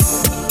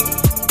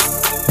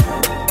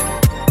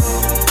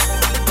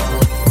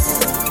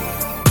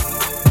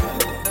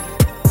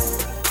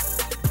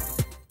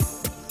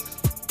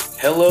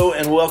Hello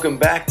and welcome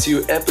back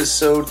to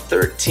episode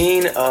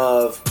 13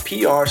 of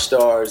PR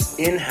Star's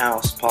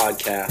in-house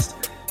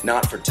podcast,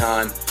 Not for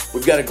Time.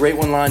 We've got a great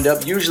one lined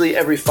up. Usually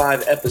every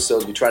 5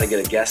 episodes we try to get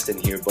a guest in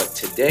here, but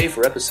today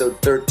for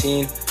episode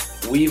 13,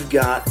 we've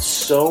got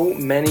so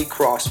many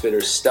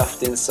CrossFitters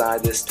stuffed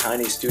inside this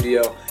tiny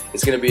studio.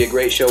 It's going to be a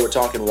great show. We're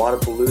talking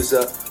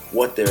Wodapalooza,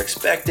 what they're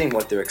expecting,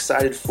 what they're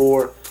excited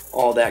for,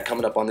 all that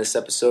coming up on this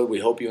episode.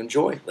 We hope you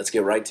enjoy. Let's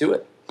get right to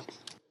it.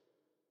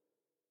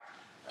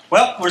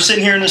 Well, we're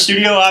sitting here in the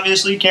studio,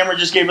 obviously. Cameron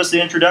just gave us the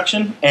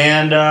introduction,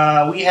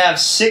 and we have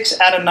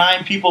 6 out of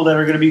 9 people that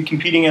are going to be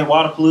competing at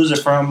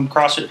Wodapalooza from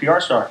CrossFit PR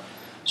Star.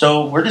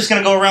 So we're just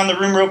going to go around the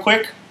room real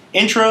quick.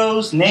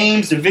 Intros,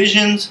 names,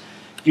 divisions.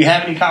 If you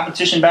have any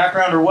competition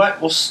background or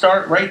what, we'll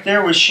start right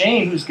there with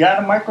Shane, who's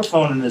got a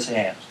microphone in his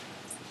hand.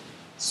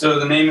 So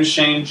the name is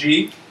Shane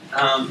G.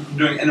 I'm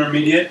doing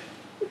intermediate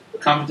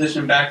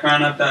competition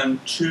background. I've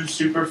done 2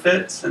 super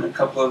fits and a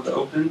couple of the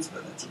opens,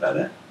 but that's about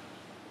it.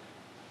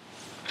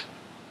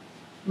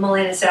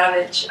 Melena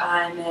Savage.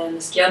 I'm in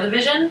the scale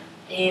division,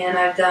 and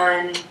I've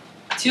done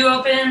 2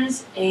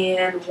 opens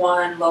and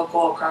 1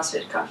 local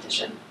CrossFit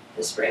competition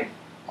this spring.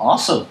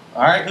 Awesome.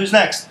 All right, who's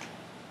next?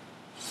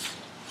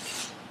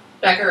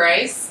 Becca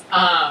Rice.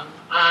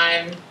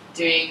 I'm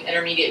doing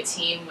intermediate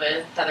team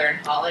with Heather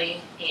and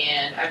Holly,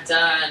 and I've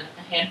done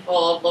a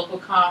handful of local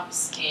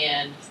comps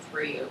and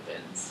 3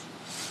 opens.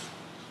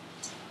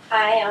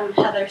 Hi, I'm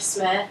Heather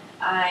Smith.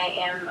 I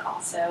am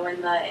also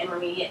in the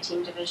intermediate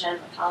team division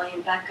with Holly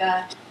and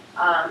Becca.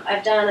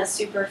 I've done a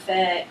super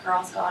fit,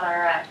 Girls Gone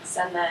RX,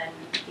 and then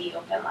the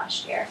open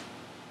last year.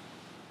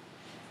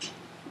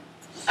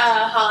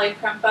 Holly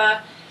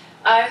Krumpa.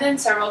 I've done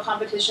several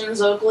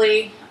competitions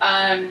locally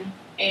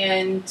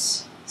and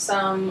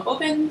some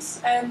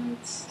opens, and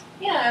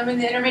I'm in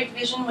the intermediate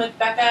division with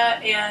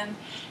Becca and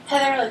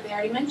Heather, like they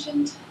already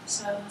mentioned,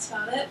 so that's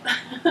about it.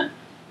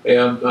 Hey,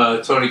 I'm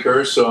Tony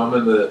Kerr, so I'm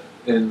in the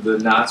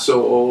not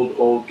so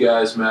old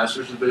guys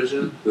masters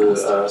division,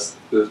 the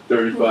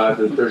 35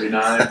 to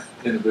 39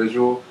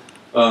 individual.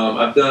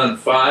 I've done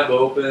 5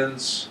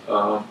 opens.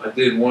 I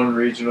did 1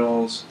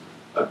 regionals.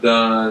 I've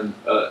done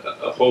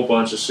a whole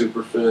bunch of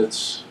super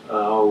fits,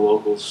 all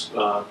locals.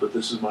 But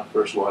this is my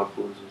first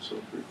Wodapalooza, so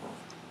it's pretty fun.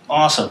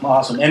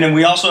 Awesome. And then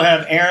we also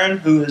have Aaron,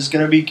 who is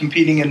going to be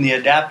competing in the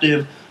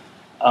adaptive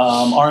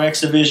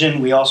RX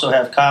division. We also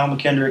have Kyle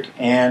McKendrick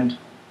and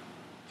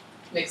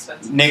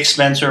Nick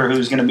Spencer,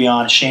 who's going to be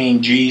on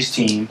Shane G's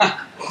team,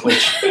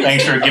 which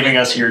thanks for giving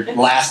us your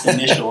last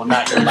initial and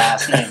not your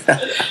last name.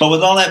 But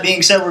with all that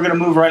being said, we're going to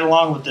move right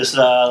along with this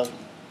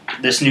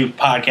this new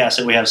podcast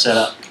that we have set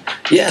up.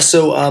 Yeah,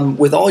 so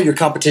with all your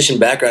competition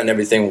background and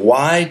everything,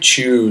 why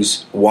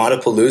choose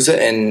Wodapalooza,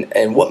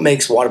 and what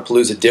makes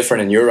Wodapalooza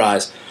different in your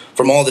eyes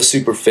from all the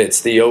super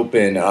fits, the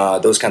open,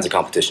 those kinds of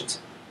competitions?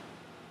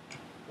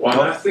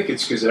 Well, I think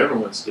it's because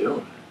everyone's doing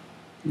it.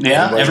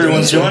 Yeah,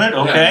 everyone's doing it?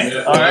 Okay.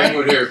 Yeah. All right.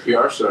 Everyone here at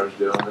PR Star's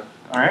doing it.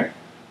 All right.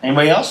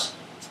 Anybody else?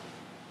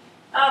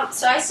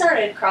 So I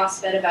started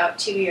CrossFit about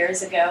 2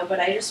 years ago, but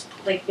I just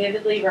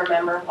vividly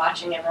remember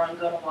watching everyone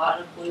go to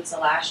Wodapalooza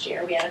last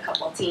year. We had a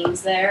couple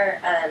teams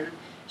there, and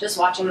just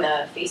watching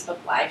the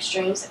Facebook live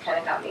streams, it kind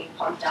of got me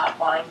pumped up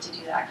wanting to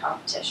do that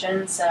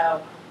competition.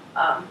 So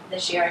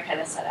this year I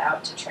kind of set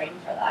out to train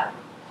for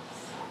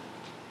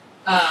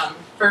that.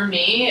 For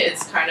me,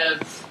 it's kind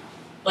of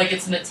like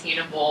it's an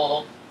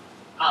attainable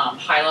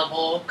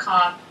high-level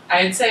comp.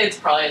 I'd say it's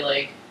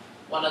probably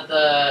one of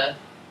the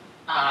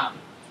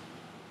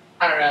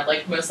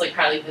most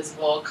highly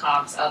visible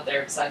comps out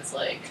there besides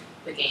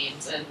the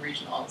games and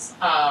regionals.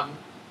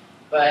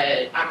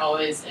 But I'm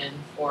always in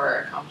for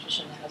a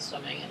competition that has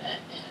swimming in it,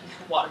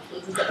 and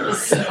Wodapalooza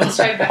does.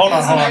 So Hold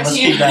on. Let's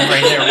keep that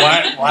right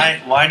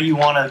there. Why do you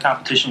want a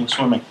competition with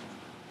swimming?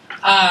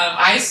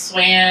 I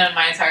swam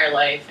my entire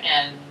life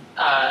and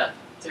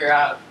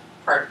throughout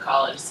part of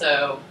college,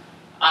 so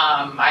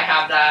I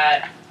have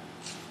that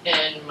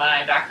in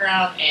my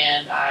background,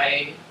 and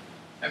I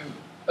am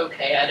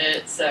okay at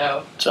it.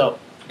 So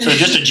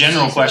just a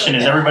general question: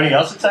 is everybody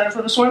else excited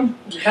for the swim?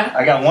 Yeah.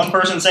 I got one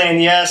person saying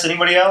yes.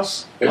 Anybody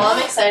else? Well,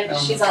 I'm excited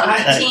because she's on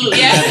the team.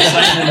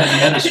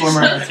 The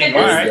swimmer on the team.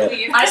 All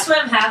right. I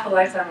swam half a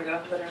lifetime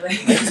ago, literally.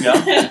 There you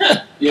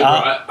go.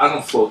 Yeah, I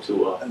don't float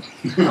too well.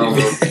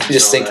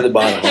 Just sink to the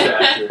bottom.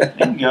 There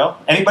you go.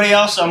 Anybody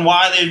else on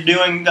why they're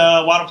doing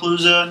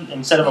Wodapalooza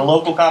instead of a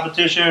local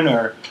competition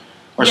or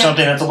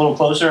something that's a little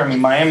closer? I mean,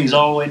 Miami's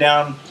all the way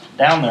down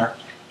there.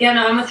 Yeah,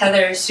 no, I'm with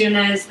Heather. As soon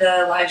as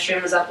the live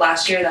stream was up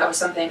last year, that was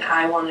something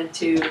I wanted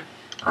to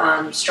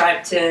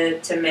strive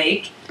to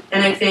make.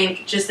 And I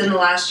think just in the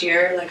last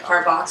year,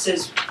 our box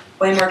is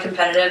way more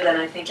competitive than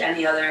I think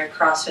any other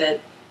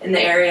CrossFit in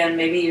the area and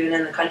maybe even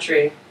in the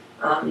country.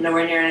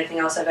 nowhere near anything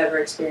else I've ever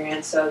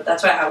experienced. So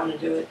that's why I want to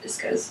do it, is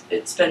because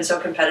it's been so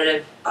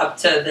competitive up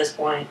to this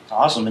point.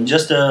 Awesome. And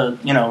just to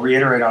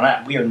reiterate on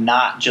that, we are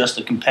not just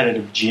a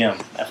competitive gym,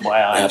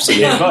 FYI.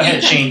 Absolutely. Go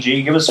ahead, Shane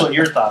G. Give us what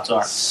your thoughts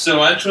are.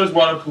 So I chose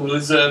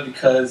Wodapalooza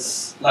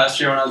because last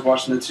year when I was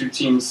watching the two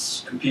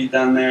teams compete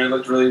down there, it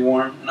looked really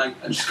warm, and I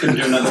just couldn't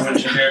do another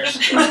winter here.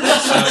 So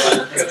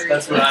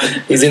that's what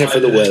I'm. He's in it for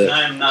the weather. And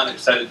I'm not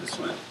excited to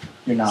swim.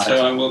 You're not.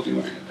 So I will be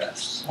wearing a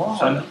vest. Well,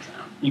 so I don't drown.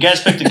 You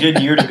guys picked a good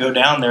year to go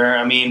down there.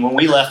 I mean, when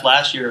we left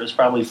last year, it was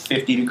probably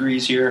 50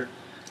 degrees here.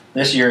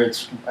 This year,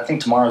 I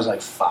think tomorrow's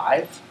like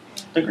 5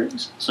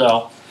 degrees.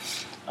 So,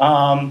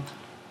 go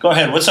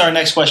ahead. What's our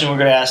next question we're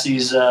going to ask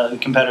these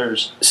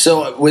competitors?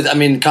 So,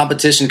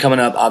 competition coming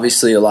up,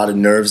 obviously a lot of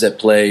nerves at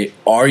play.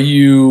 Are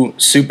you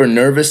super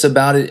nervous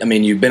about it? I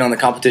mean, you've been on the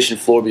competition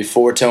floor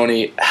before,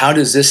 Tony. How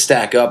does this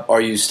stack up? Are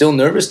you still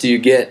nervous? Do you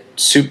get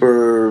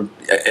super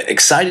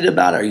excited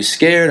about it? Are you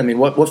scared? I mean,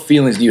 what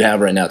feelings do you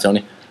have right now,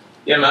 Tony?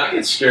 Yeah, man, I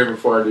get scared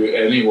before I do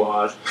any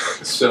WOD.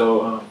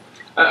 So,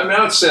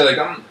 I would say, you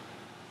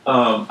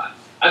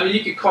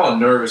could call it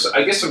nervous.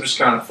 I guess I'm just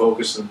kind of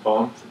focused and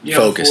pumped.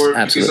 Focused,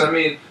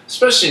 absolutely. Because,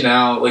 especially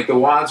now, like, the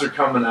WODs are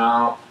coming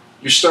out.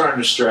 You're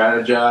starting to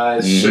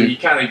strategize, so you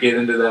kind of get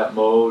into that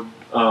mode.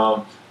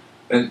 But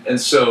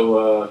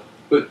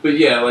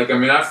yeah,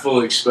 I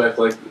fully expect,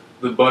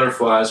 the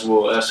butterflies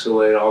will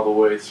escalate all the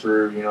way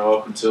through,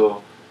 up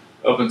until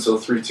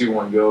 3, 2,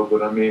 1, go.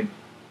 But,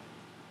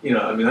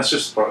 that's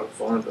just part of the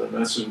fun of it.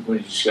 That's just when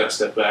you just got to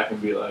step back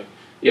and be like,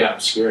 yeah, I'm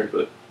scared,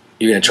 but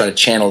you're going to try to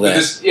channel that.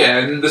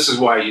 And this is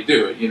why you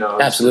do it,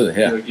 Absolutely,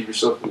 yeah. Give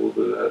yourself a little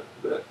bit of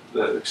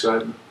that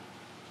excitement.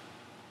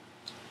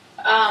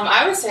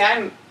 I would say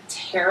I'm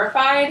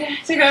terrified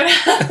to go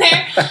down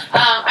there.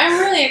 I'm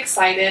really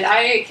excited.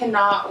 I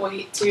cannot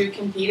wait to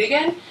compete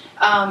again.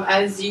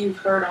 As you've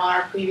heard on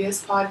our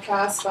previous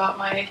podcast about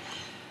my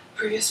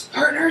previous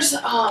partners,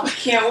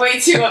 can't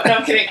wait to. No,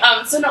 I'm kidding.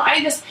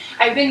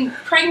 I've been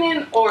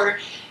pregnant or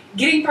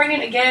getting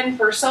pregnant again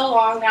for so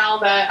long now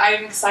that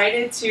I'm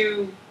excited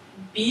to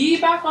be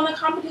back on the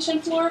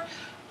competition floor.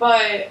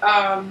 But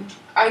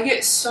I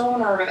get so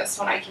nervous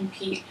when I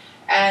compete,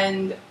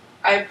 and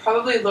I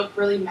probably look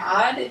really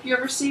mad if you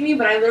ever see me,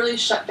 but I literally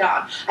shut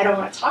down. I don't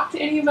want to talk to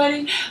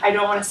anybody. I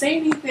don't want to say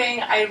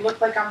anything. I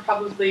look like I'm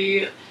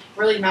probably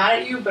really mad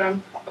at you, but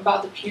I'm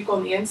about to puke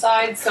on the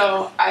inside.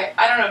 So I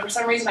don't know, for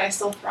some reason I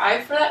still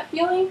thrive for that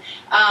feeling.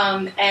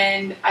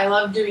 And I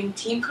love doing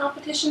team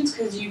competitions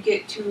because you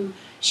get to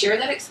share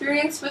that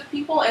experience with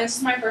people. And this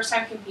is my first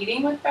time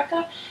competing with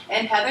Becca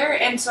and Heather.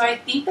 And so I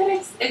think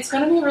that it's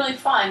going to be really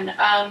fun.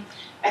 I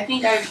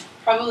think I've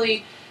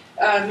probably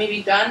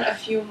maybe done a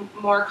few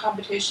more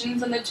competitions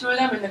than the two of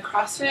them in the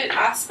CrossFit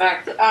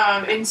aspect.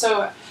 And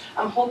so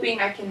I'm hoping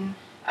I can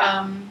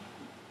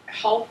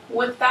help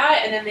with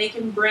that, and then they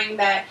can bring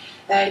that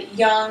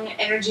young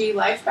energy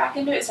life back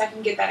into it, so I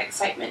can get that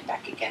excitement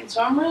back again.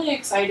 So I'm really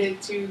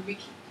excited to be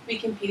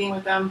competing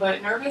with them,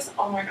 but nervous.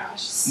 Oh my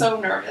gosh, so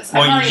nervous.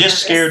 Well, you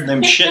just scared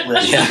them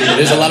shitless. Yeah,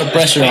 there's a lot of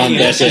pressure on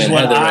this. This is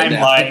what I'm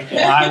like.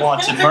 I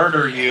want to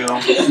murder you.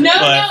 No,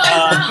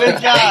 good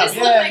job.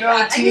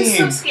 I get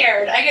so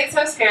scared.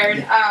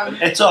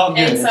 It's all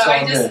good. And so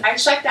I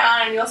shut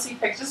down, and you'll see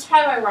pictures. This is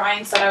probably why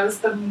Ryan said I was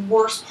the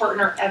worst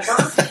partner ever.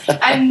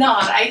 I'm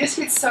not. I just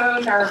get so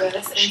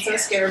nervous and so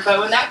scared. But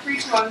when that 3,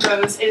 2, 1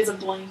 goes, it is a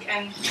blink,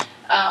 and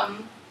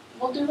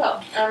we'll do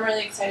well. I'm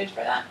really excited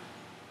for that.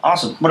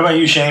 Awesome. What about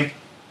you, Shane?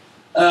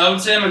 I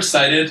would say I'm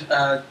excited.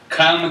 Kyle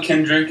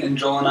McKendrick and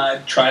Joel and I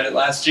tried it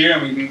last year,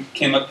 and we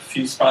came up a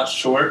few spots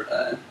short.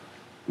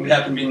 We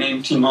happened to be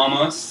named Team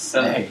Almost.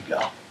 So, there you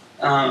go.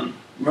 I'm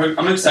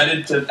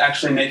excited to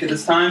actually make it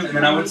this time, and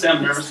then I would say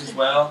I'm nervous as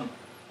well.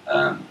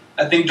 I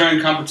think during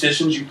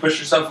competitions you push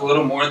yourself a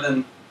little more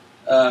than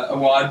a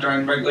WOD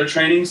during regular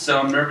training, so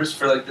I'm nervous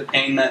for the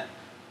pain that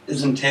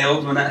is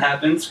entailed when that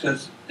happens,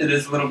 because it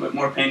is a little bit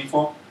more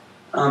painful.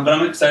 But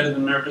I'm excited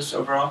and nervous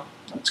overall.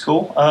 That's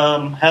cool.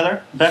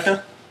 Heather,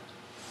 Becca?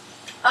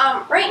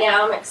 Right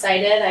now I'm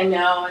excited. I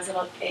know as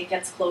it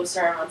gets closer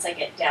and once I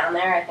get down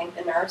there, I think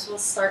the nerves will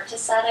start to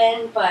set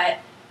in. But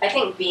I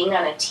think being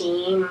on a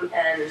team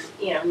and,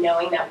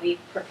 knowing that we've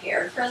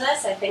prepared for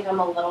this, I think I'm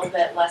a little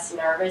bit less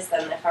nervous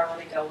than if I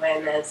were to go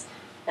in as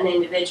an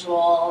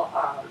individual.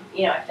 I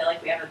feel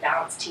like we have a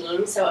balanced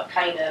team, so it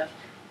kind of,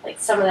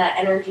 some of that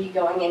energy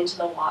going into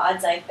the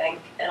WODs, I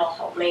think it'll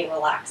help me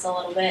relax a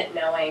little bit,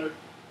 knowing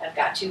I've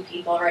got 2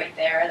 people right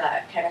there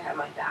that kind of have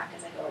my back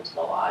as I go into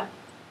the WOD.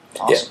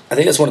 Awesome. Yeah, I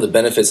think that's one of the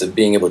benefits of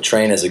being able to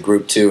train as a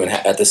group too, and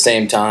at the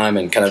same time,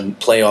 and kind of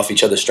play off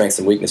each other's strengths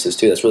and weaknesses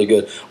too. That's really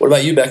good. What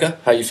about you, Becca?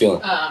 How are you feeling?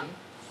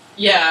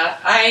 Yeah,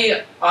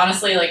 I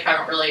honestly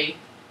haven't really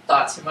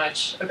thought too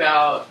much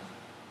about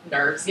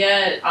nerves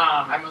yet.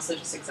 I'm mostly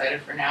just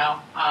excited for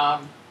now.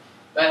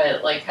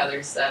 But like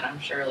Heather said, I'm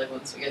sure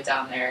once we get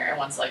down there and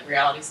once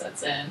reality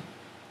sets in,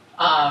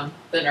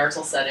 the nerves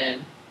will set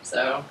in.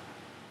 So.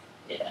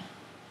 Yeah.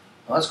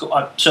 Well, that's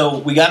cool. So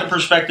we got a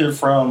perspective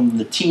from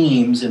the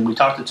teams, and we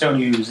talked to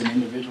Tony, who's an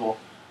individual.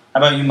 How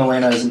about you,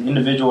 Milena, as an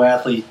individual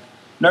athlete?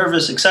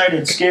 Nervous,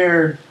 excited,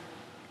 scared,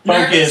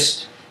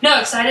 focused? No,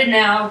 excited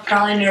now.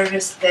 Probably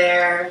nervous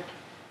there.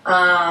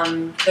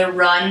 The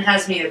run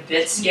has me a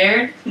bit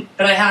scared,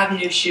 but I have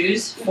new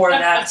shoes for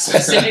that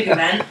specific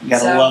event. You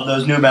gotta love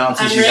those New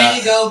Balances I'm ready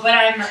to go, but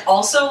I'm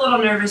also a little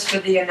nervous for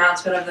the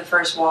announcement of the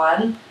first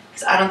WOD,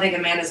 because I don't think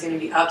Amanda's going to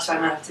be up, so I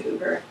might have to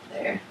Uber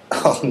there.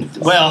 Oh,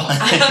 well,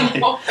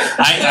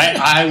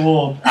 I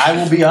will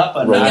be up,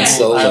 and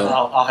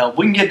I'll help.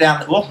 We can get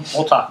down. We'll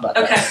talk about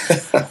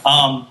that. Okay.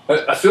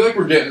 I feel like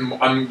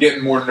I'm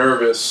getting more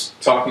nervous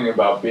talking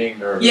about being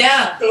nervous.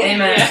 Yeah.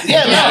 Amen.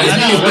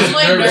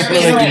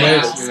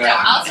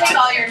 I'll take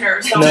all your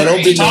nerves. No,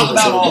 don't be talk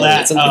about all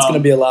that. It's going to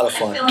be a lot of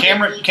fun.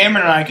 Cameron and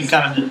I can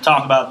kind of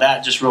talk about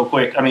that just real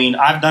quick. I mean,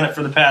 I've done it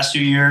for the past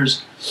 2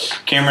 years.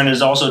 Cameron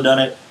has also done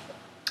it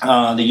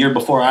the year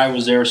before I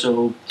was there,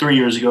 so 3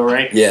 years ago,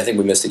 right? Yeah, I think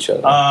we missed each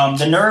other.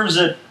 The nerves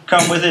that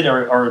come with it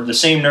are the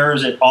same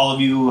nerves that all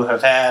of you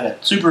have had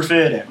at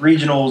Superfit, at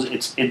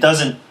regionals. It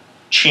doesn't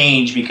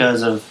change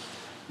because of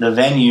the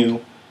venue.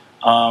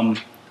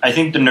 I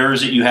think the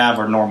nerves that you have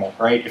are normal,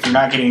 right? If you're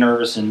not getting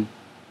nervous, then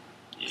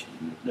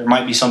there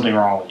might be something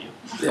wrong with you.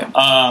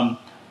 Yeah.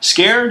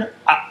 Scared?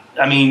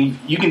 I mean,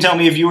 you can tell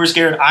me if you were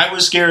scared. I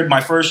was scared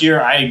my first year.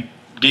 I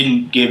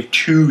didn't give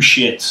two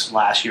shits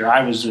last year.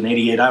 I was an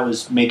idiot. I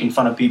was making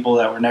fun of people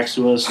that were next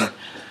to us, and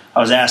I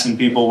was asking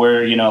people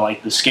where,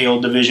 like the scale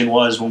division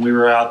was when we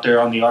were out there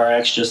on the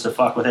RX just to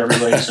fuck with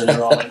everybody. So they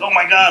were all like, "Oh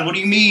my God, what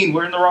do you mean?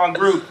 We're in the wrong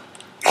group."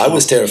 I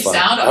was terrified.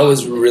 I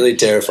was really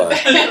terrified.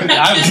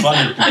 I was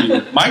fun with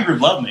people. My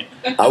group loved me.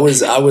 I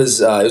was. It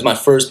was my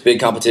first big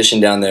competition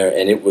down there,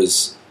 and it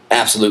was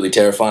absolutely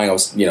terrifying. I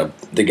was,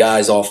 the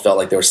guys all felt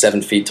like they were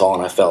 7 feet tall,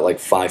 and I felt like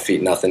 5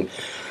 feet nothing.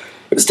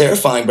 It was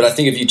terrifying, but I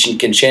think if you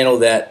can channel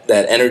that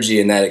energy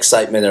and that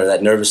excitement or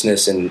that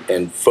nervousness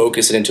and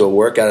focus it into a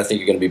workout, I think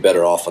you're going to be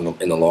better off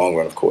in the long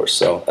run, of course.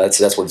 So that's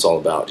what it's all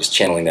about, just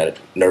channeling that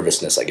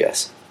nervousness, I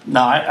guess.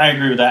 No, I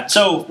agree with that.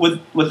 So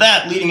with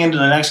that leading into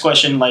the next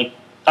question, all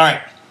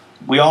right,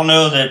 we all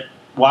know that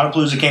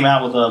Wodapalooza came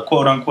out with a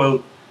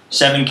quote-unquote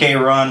 7K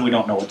run. We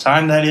don't know what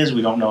time that is.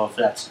 We don't know if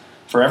that's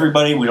for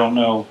everybody. We don't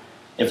know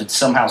if it's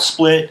somehow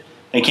split.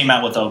 They came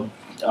out with a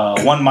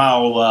 1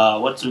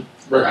 mile,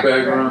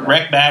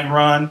 Rec bag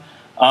run.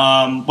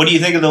 What do you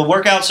think of the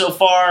workout so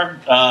far?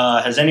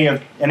 Has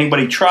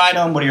anybody tried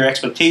them? What are your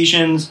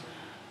expectations?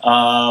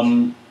 How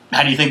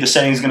do you think the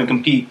setting is going to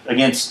compete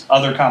against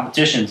other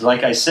competitions?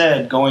 Like I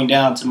said, going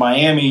down to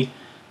Miami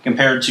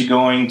compared to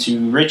going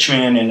to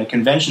Richmond in a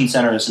convention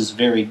center, this is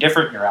very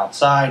different. You're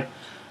outside.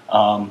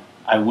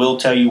 I will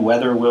tell you,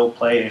 weather will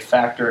play a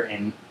factor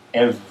in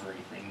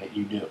everything that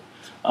you do.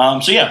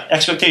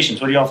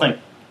 Expectations. What do y'all think?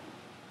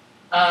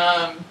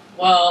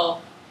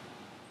 Well,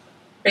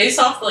 based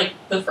off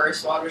the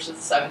first WOD, which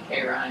is a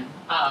 7K run,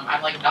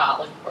 I'm not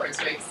looking forward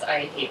to it because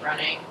I hate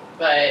running.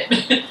 But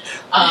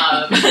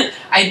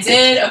I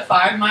did a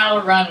 5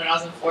 mile run when I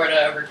was in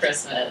Florida over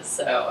Christmas,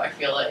 so I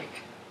feel like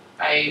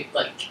I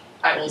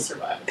will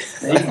survive.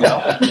 There you go.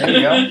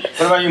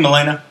 What about you,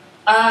 Milena?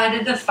 I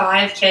did the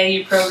 5K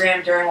you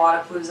programmed during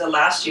Wodapalooza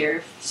last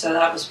year, so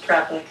that was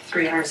prep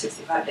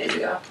 365 days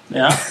ago.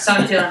 Yeah. So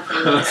I'm feeling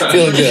pretty good.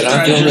 Feeling good.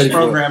 I'm feeling I ready. just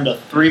programmed a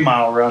 3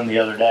 mile run the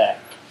other day.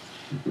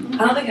 I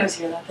don't think I was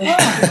here that day. No,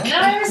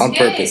 it was On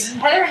good. purpose.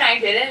 Heather and I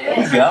did it. It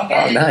was There you really go.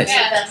 Oh, good. nice.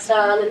 Yeah, That's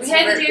done. we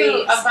had to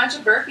do a bunch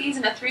of burpees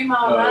and a 3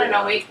 mile run and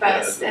a weight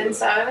vest, and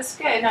so it was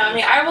good. No, I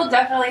mean, I will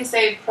definitely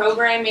say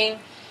programming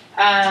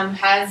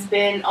has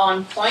been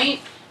on point,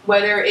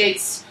 whether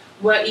it's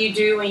what you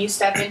do when you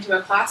step into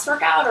a class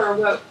workout or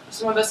what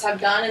some of us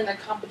have done in the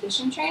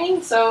competition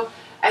training. So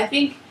I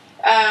think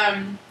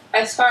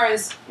as far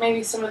as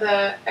maybe some of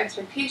the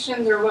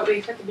expectations or what we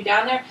expect to be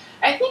down there,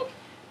 I think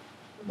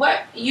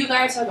what you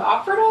guys have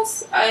offered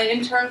us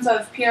in terms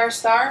of PR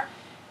Star,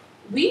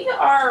 we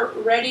are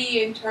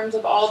ready in terms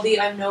of all the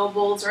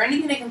unknowables or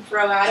anything they can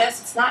throw at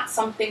us. It's not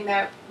something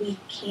that we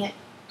can't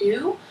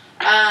do.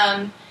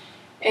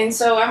 And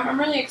so I'm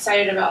really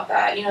excited about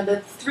that.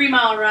 The 3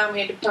 mile run we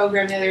had to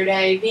program the other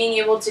day, being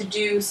able to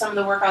do some of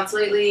the workouts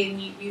lately,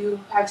 and you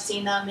have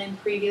seen them in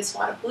previous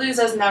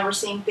Wodapaloozas, and now we're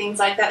seeing things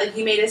like that. Like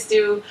you made us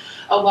do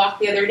a walk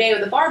the other day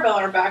with a barbell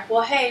on our back.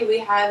 Well, hey, we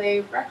have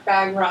a rec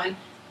bag run.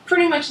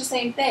 Pretty much the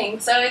same thing.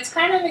 So it's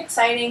kind of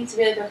exciting to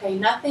be like, okay,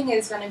 nothing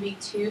is going to be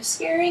too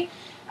scary,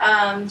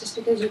 just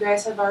because you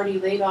guys have already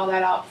laid all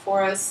that out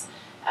for us.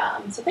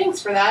 So thanks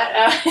for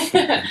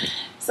that.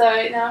 So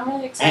I'm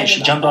really excited. And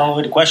she jumped all the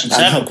way to question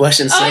 7.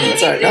 Question 7.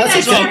 That's all right. No,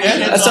 that's okay.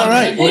 That's all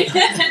right.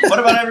 What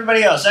about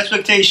everybody else?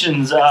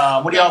 Expectations. What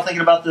are y'all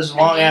thinking about this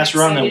long ass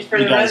run that you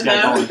guys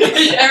got going?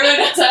 Everyone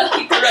knows I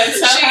like the run.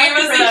 So she gave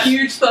us a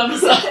huge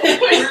thumbs up. We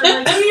were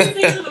like, what do you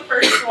think of the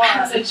first one?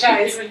 I said,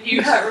 guys,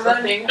 you got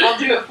running. I'll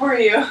do it for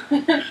you.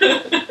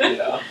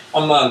 Yeah,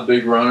 I'm not a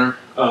big runner.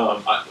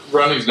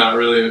 Running's not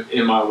really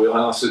in my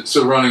wheelhouse.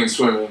 So running and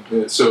swimming.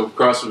 So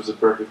CrossFit was the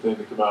perfect thing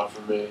to come out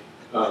for me.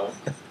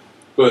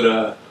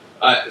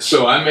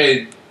 I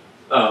made.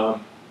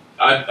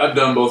 I've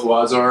done both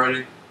WODs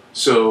already.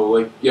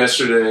 So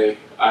yesterday,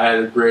 I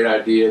had a great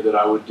idea that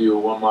I would do a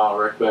 1 mile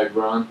rec bag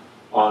run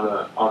on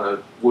a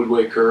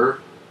woodway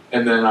curve,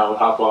 and then I would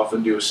hop off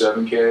and do a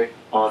 7K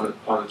on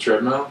a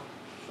treadmill.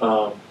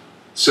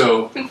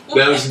 So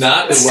that was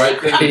not the right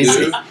thing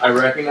to do. I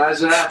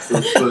recognize that,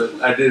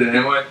 but I did it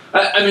anyway.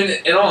 I mean,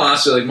 in all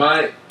honesty,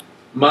 like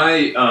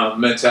my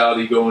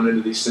mentality going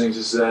into these things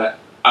is that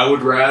I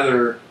would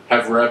rather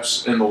have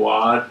reps in the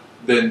WOD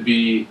than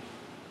be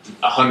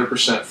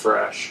 100%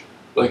 fresh.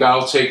 Like,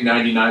 I'll take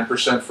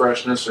 99%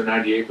 freshness or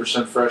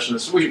 98%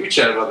 freshness. We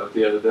chatted about that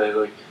the other day.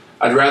 Like,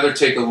 I'd rather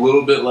take a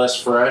little bit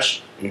less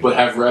fresh, but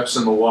have reps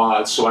in the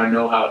WOD so I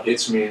know how it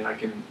hits me, and I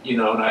can,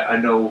 and I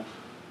know,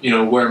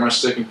 where my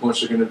sticking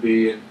points are going to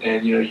be,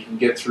 and you can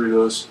get through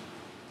those,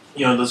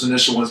 those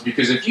initial ones.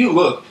 Because if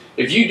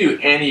you do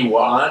any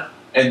WOD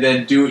and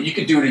then you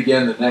could do it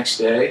again the next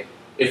day.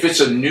 If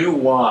it's a new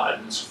WOD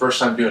and it's the first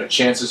time doing it,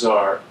 chances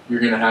are you're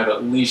going to have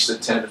at least a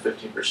 10 to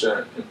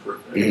 15%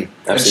 improvement.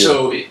 And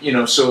so,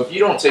 so if you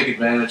don't take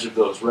advantage of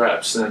those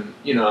reps, then,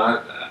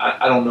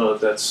 I don't know if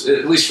that's,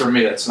 at least for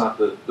me, that's not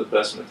the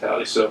best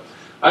mentality. So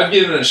I've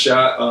given it a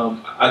shot.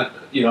 I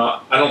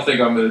don't think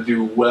I'm going to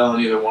do well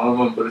in either one of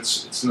them, but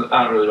it's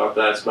not really about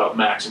that. It's about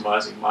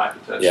maximizing my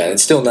potential. Yeah, and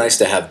it's still nice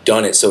to have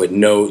done it so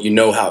you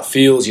know how it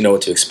feels, you know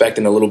what to expect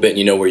in a little bit, and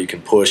you know where you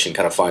can push and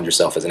kind of find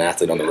yourself as an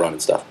athlete on the run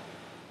and stuff.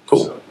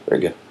 Cool. So,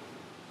 very good.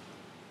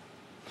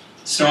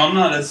 So I'm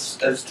not as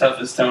tough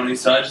as Tony,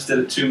 so I just did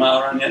a 2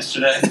 mile run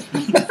yesterday.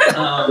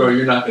 Bro,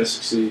 you're not going to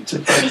succeed. To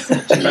prep for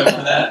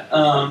that.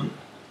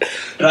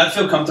 But I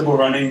feel comfortable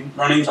running.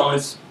 Running's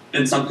always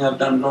been something I've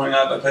done growing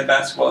up. I played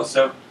basketball,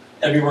 so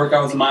every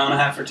workout was 1.5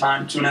 miles for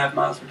time, 2.5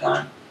 miles for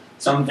time.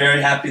 So I'm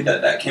very happy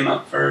that came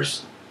up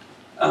first.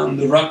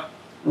 The ruck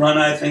run,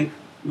 I think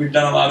we've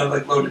done a lot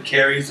of loaded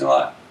carries a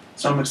lot,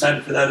 so I'm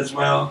excited for that as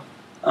well.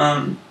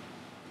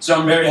 So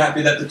I'm very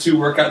happy that the 2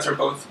 workouts are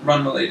both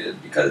run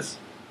related, because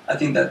I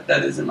think that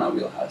is in my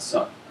wheelhouse.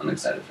 So I'm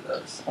excited for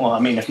those. Well,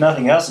 I mean, if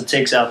nothing else, it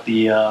takes out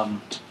the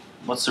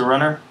what's the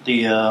runner?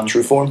 The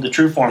True Form. The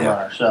True Form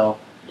runner. So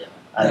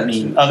I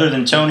mean, other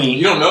than Tony,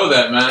 you don't know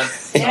that, man.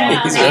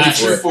 Yeah, He's got the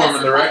True Form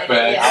in the rec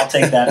bag. I'll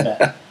take that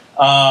bet.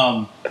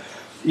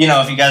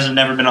 If you guys have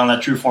never been on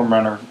that True Form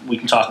runner, we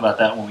can talk about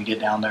that when we get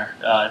down there.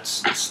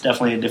 It's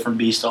definitely a different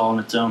beast all on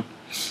its own.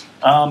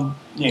 Go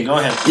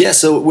ahead. Yeah,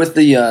 so with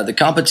the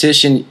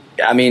competition,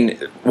 I mean,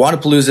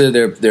 Wodapalooza,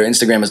 their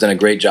Instagram has done a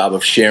great job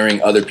of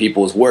sharing other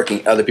people's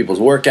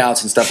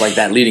workouts and stuff like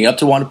that leading up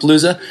to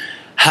Wodapalooza.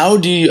 How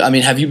do you? I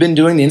mean, have you been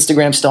doing the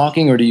Instagram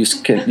stalking, or do you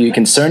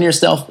concern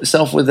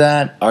yourself with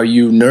that? Are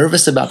you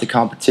nervous about the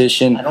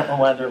competition? I don't know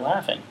why they're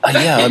laughing.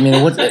 Yeah, I mean,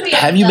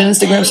 have you been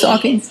Instagram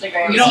stalking?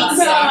 We don't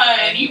stalk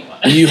anyone.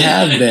 You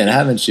have been,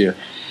 haven't you?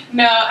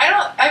 No,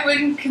 I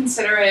wouldn't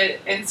consider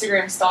it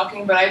Instagram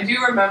stalking, but I do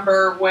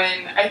remember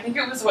when, I think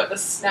it was the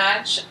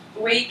snatch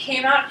weight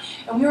came out,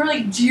 and we were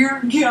like,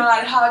 dear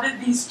God, how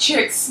did these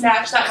chicks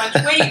snatch that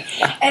much weight?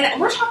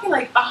 And we're talking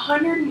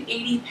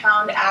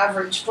 180-pound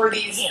average for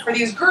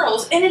these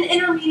girls in an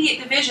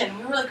intermediate division.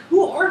 We were like,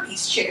 who are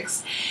these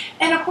chicks?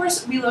 And of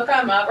course, we look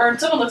them up, or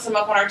someone looks them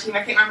up on our team,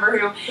 I can't remember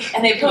who,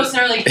 and they post,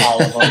 and they're like,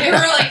 they were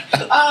like,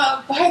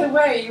 by the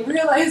way, you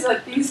realize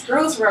that these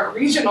girls were at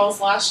regionals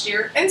last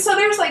year. And so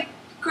there's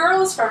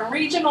girls from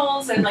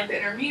regionals and the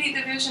intermediate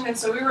division, and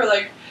so we were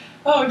like,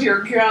 oh dear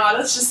God,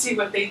 let's just see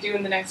what they do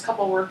in the next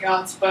couple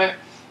workouts. But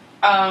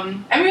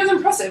it was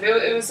impressive.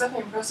 It was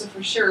definitely impressive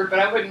for sure, but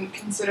I wouldn't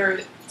consider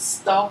it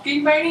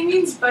stalking by any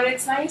means. But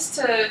it's nice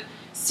to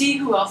see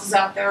who else is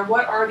out there.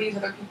 What are these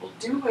other people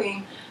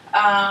doing?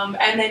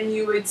 And then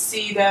you would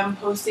see them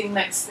posting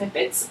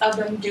snippets of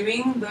them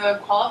doing the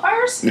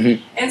qualifiers.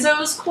 Mm-hmm. And so it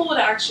was cool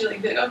to actually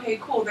be okay,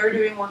 cool, they're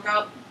doing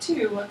workout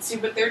too. Let's see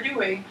what they're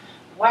doing.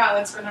 Wow,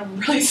 that's going to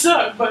really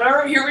suck, but all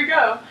right, here we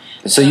go.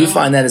 So you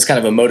find that it's kind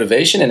of a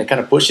motivation, and it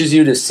kind of pushes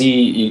you to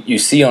see, you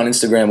see on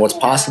Instagram what's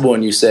possible,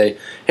 and you say,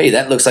 hey,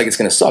 that looks like it's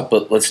going to suck,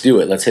 but let's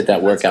do it. Let's hit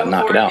that workout and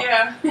knock it out.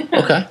 Yeah.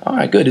 Okay, all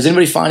right, good. Does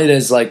anybody find it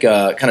as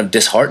kind of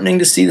disheartening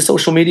to see the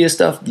social media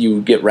stuff? Do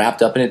you get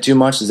wrapped up in it too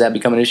much? Does that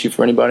become an issue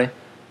for anybody?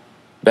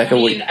 Becca,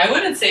 I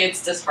wouldn't say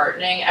it's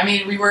disheartening. I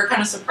mean, we were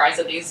kind of surprised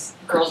that these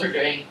girls are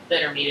doing the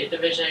intermediate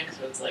division, because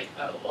it's like,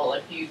 oh, well,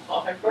 if you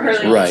qualify for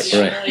it,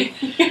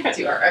 right.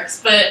 do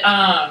RX. But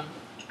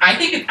I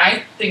think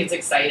it's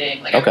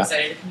exciting. I'm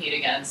excited to compete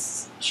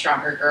against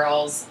stronger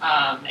girls,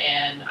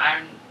 and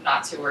I'm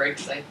not too worried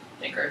because I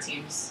think our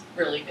team's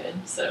really good.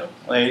 So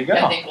there you go.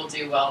 I think we'll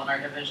do well in our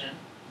division.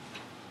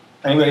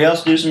 Anybody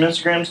else do some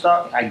Instagram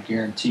stalking? I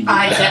guarantee you.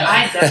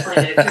 I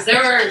definitely did, because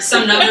there were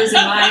some numbers in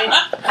mine.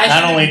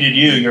 Not only did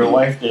you, your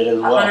wife did as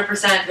well.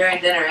 100% during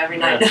dinner every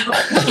night.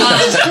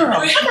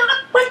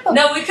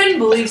 No, we couldn't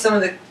believe some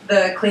of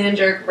the clean and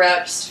jerk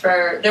reps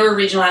there were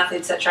regional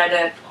athletes that tried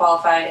to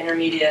qualify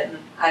intermediate,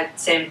 and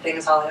same thing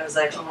as Holly. I was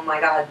like, oh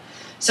my God.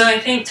 So I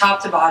think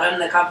top to bottom,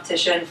 the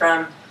competition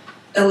from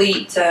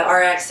elite to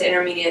RX to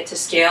intermediate to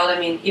scaled. I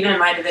mean, even in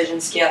my division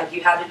scaled,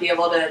 you had to be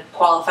able to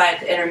qualify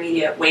at the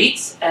intermediate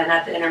weights and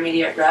at the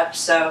intermediate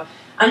reps. So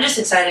I'm just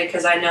excited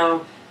because I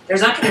know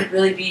there's not going to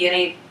really be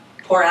any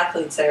poor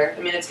athletes there.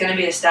 I mean, it's going to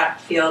be a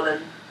stacked field,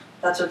 and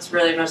that's what's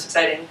really most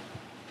exciting.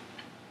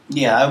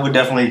 Yeah, I would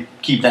definitely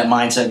keep that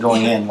mindset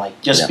going in.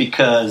 Like, just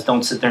because,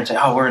 don't sit there and say,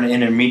 "Oh, we're in an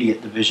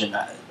intermediate division."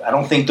 I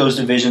don't think those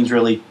divisions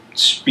really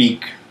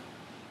speak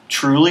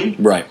truly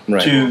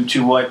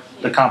to what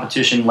the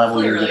competition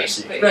level you're going to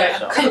see. Right.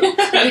 So.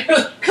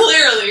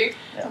 Clearly.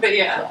 Yeah. But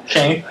yeah.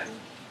 Shane?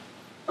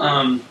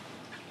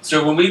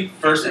 So when we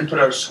first input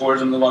our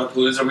scores in the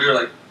Wodapalooza, we were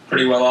like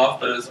pretty well off,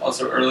 but it was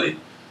also early.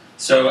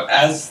 So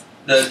as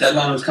the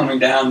deadline was coming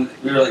down,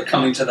 we were like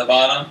coming to the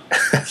bottom.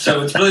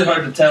 So it's really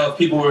hard to tell if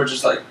people were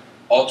just like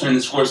altering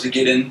the scores to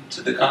get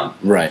into the comp,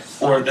 Right.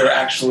 or they're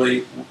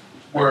actually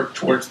were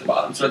towards the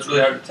bottom. So it's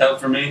really hard to tell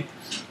for me.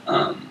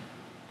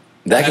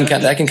 That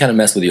can kind of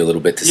mess with you a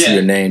little bit to see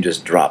your name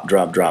just drop.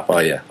 Oh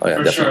yeah, for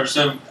definitely. sure.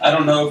 So I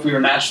don't know if we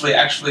were naturally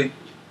actually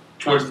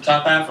towards the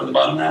top half or the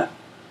bottom half.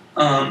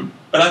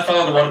 But I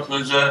follow the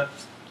Wodapalooza.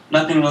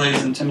 Nothing really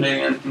is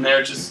intimidating or anything there.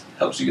 It just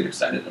helps you get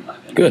excited, in my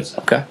opinion. Good. So.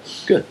 Okay.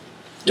 Good.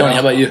 Tony, how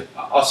about you?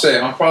 I'll say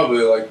I'm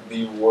probably like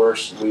the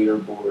worst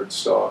leaderboard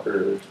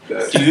stalker.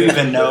 Do you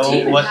even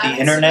know what the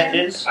internet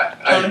is?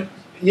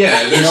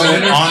 Yeah, there's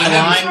an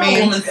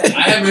online meme.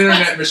 I have an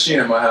internet machine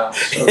in my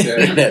house.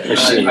 Okay, Internet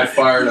machine. I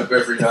fire it up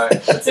every night.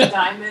 It's a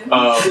diamond.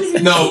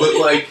 No, but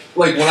like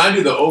when I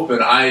do the open,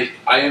 I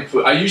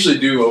usually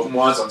do open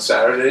ones on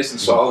Saturdays, and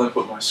so I'll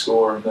input my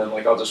score, and then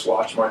like I'll just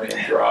watch my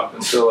name drop,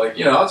 and so like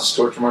I'll just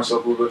torture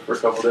myself a little bit for a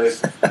couple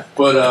days.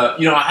 But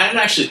I hadn't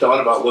actually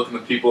thought about looking the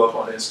people up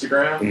on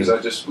Instagram because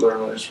I just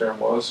learned what Instagram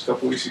was a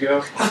couple weeks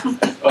ago.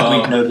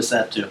 We've noticed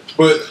that too.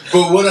 But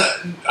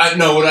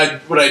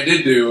what I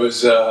did do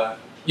is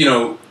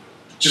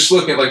just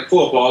look at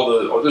pull up all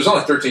the. There's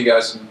only 13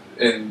 guys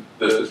in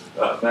the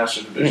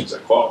master divisions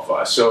that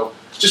qualify, so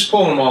just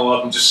pulling them all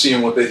up and just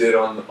seeing what they did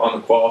on the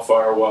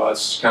qualifier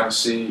was to kind of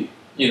see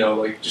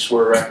just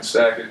where we're at in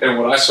stack. And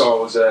what I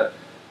saw was that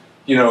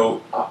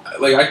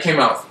I came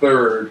out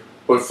third,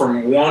 but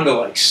from 1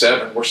 to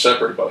 7 we're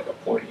separated by a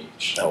point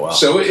each. Oh wow!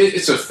 So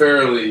it's a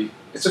fairly.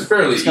 It's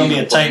going to be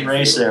a tight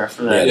race there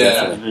for that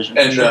division.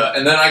 And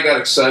then I got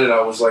excited.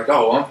 I was like,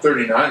 I'm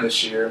 39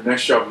 this year.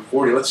 Next year I'll be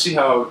 40. Let's see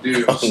how I would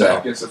do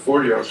against the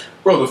 40-year-olds.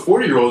 Bro, the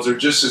 40-year-olds are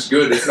just as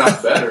good, if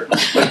not better.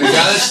 Like the guy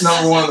that's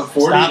number 1 in the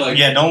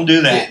 40. Don't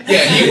do that.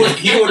 Yeah,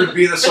 he would have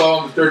beat us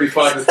all in the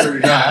 35 to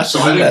 39. So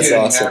I didn't get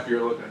any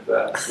happier looking at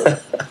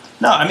that. But.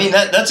 No, I mean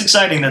that's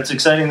exciting. That's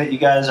exciting that you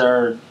guys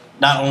are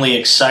not only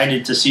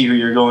excited to see who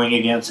you're going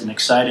against and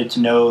excited to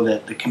know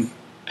that the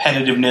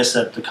competitiveness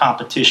that the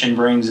competition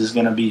brings is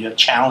going to be a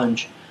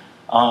challenge,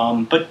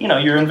 but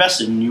you're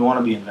invested and you want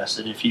to be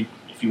invested. If you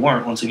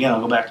weren't, once again, I'll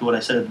go back to what I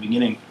said at the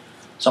beginning.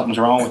 Something's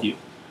wrong with you.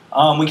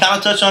 We kind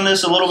of touched on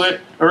this a little bit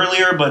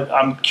earlier, but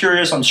I'm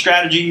curious on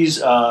strategies.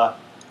 Do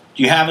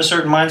you have a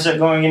certain mindset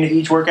going into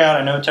each workout?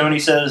 I know Tony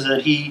says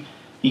that he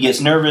gets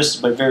nervous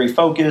but very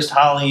focused.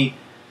 Holly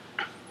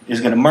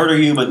is going to murder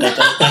you, but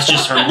that's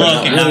just her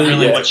look and not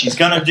really what she's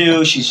going to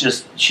do.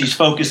 She's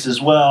focused as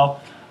well.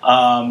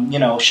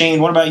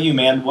 Shane, what about you,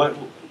 man?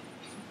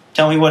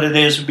 Tell me what it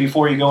is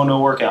before you go into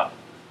a workout.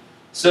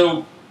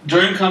 So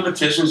during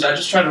competitions, I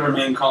just try to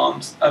remain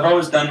calm. I've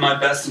always done my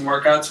best in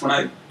workouts when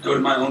I go to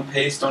my own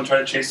pace. Don't try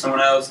to chase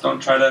someone else.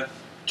 Don't try to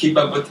keep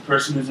up with the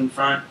person who's in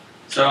front.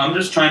 So I'm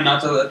just trying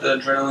not to let the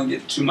adrenaline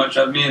get too much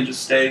of me and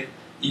just stay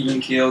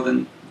even-keeled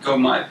and go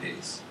my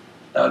pace.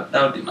 That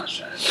would be my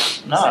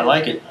strategy. No, I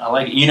like it.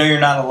 You're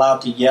not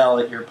allowed to yell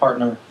at your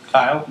partner,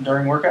 Kyle,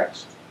 during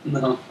workouts?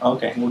 No.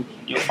 Okay, well,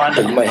 you'll find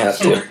out. You might have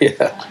to,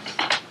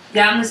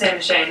 Yeah, I'm the same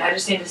as Shane. I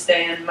just need to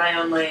stay in my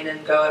own lane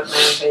and go at my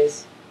own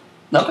pace.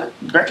 Okay,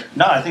 great.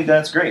 No, I think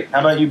that's great. How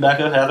about you,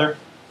 Becca, Heather?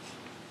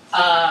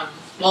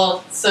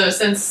 Well, so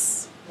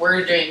since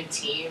we're doing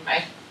team,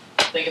 I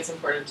think it's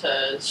important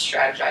to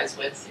strategize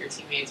with your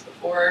teammates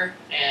before,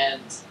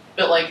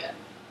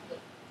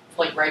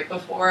 but right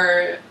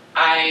before,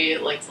 I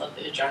like to let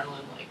the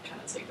adrenaline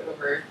kind of take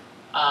over.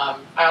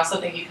 I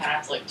also think you kind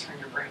of have to turn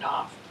your brain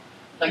off.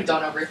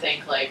 Don't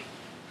overthink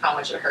how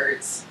much it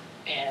hurts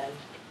and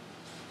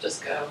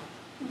just go.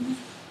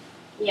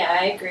 Yeah,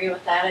 I agree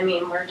with that. I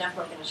mean, we're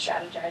definitely going to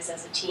strategize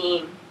as a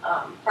team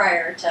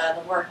prior to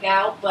the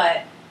workout,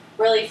 but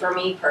really for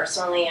me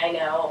personally, I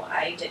know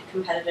I did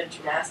competitive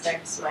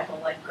gymnastics my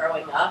whole life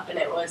growing up, and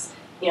it was,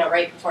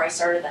 right before I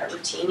started that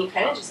routine, you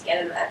kind of just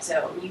get in that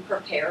zone. You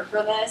prepare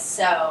for this,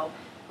 so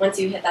once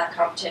you hit that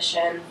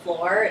competition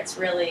floor, it's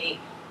really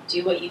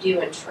do what you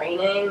do in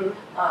training,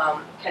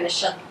 kind of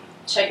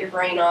shut your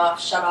brain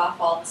off, shut off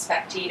all the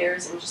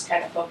spectators, and just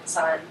kind of focus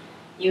on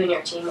you and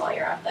your team while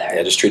you're out there.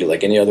 Yeah, just treat it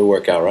like any other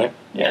workout, right?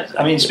 Yeah,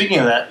 I mean, speaking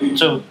of that,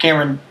 so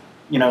Cameron,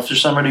 if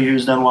there's somebody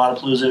who's done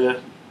Wodapalooza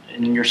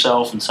and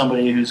yourself and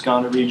somebody who's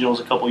gone to regionals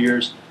a couple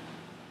years,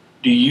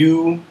 do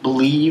you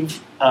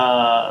believe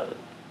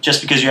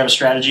just because you have a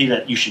strategy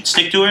that you should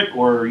stick to it,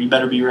 or you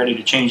better be ready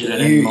to change it at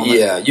any moment?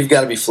 Yeah, you've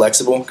got to be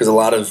flexible because a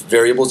lot of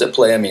variables at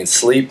play. I mean,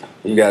 sleep.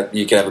 You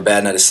can have a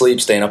bad night of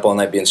sleep, staying up all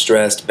night being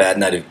stressed, bad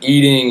night of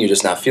eating, you're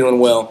just not feeling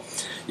well.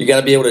 you got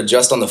to be able to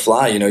adjust on the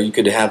fly. You know, you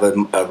could have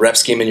a rep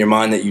scheme in your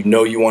mind that you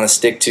know you want to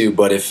stick to,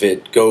 but if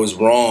it goes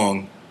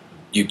wrong,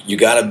 you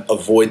got to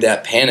avoid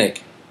that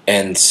panic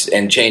and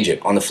change it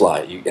on the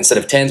fly. Instead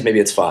of 10s, maybe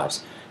it's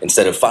 5s.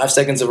 Instead of 5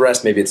 seconds of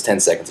rest, maybe it's 10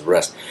 seconds of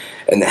rest.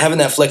 And having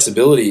that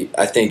flexibility,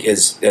 I think,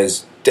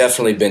 has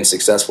definitely been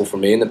successful for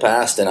me in the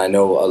past. And I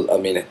know,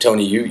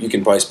 Tony, you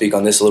can probably speak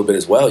on this a little bit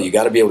as well. You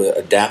got to be able to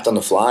adapt on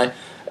the fly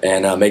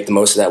and make the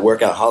most of that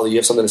workout. Holly, you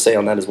have something to say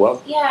on that as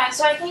well? Yeah,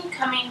 so I think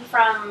coming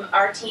from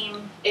our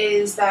team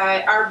is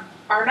that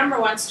our number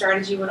one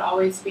strategy would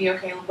always be,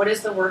 okay, what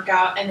is the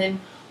workout, and then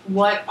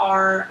what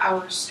are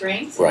our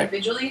strengths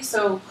individually.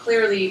 So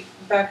clearly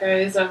Becca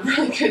is a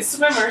really good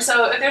swimmer,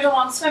 so if there's a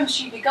long swim,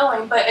 she'd be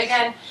going. But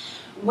again,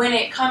 when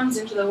it comes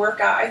into the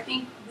workout, I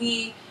think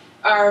we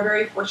are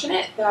very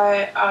fortunate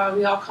that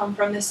we all come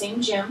from the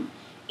same gym,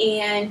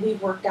 and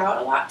we've worked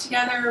out a lot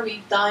together.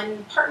 We've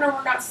done partner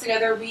workouts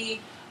together. We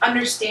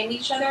understand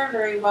each other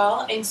very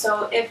well. And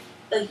so if,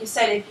 like you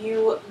said, if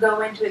you go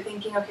into it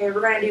thinking, okay,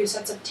 we're going to do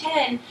sets of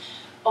 10,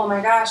 oh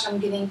my gosh, I'm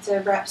getting to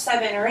rep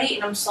 7 or 8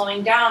 and I'm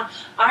slowing down.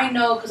 I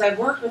know, because I've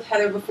worked with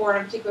Heather before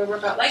in a particular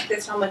workout like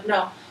this, and I'm like,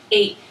 no,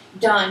 8,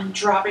 done,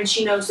 drop, and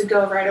she knows to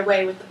go right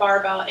away with the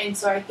barbell. And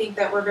so I think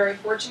that we're very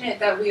fortunate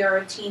that we are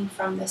a team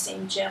from the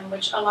same gym,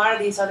 which a lot of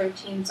these other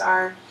teams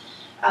are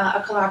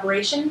a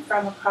collaboration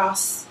from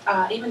across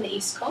even the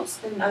East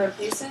Coast and other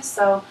places.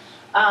 So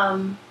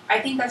I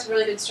think that's a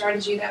really good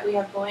strategy that we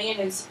have going in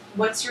is,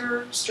 what's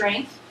your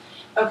strength?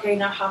 Okay,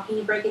 now how can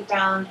you break it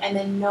down? And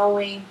then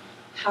knowing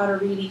how to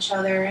read each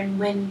other and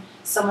when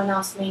someone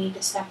else may need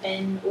to step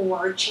in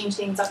or change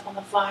things up on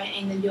the fly,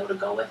 and then be able to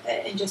go with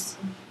it and just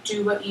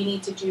do what you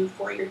need to do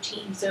for your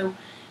team. So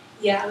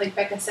yeah, like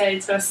Becca said,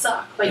 it's going to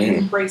suck, but you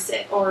embrace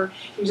it, or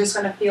you're just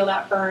going to feel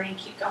that burn and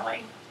keep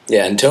going.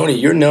 Yeah, and Tony,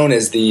 you're known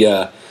as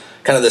the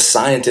kind of the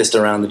scientist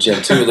around the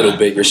gym too a little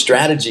bit, your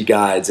strategy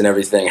guides and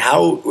everything.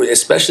 How,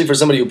 especially for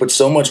somebody who puts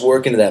so much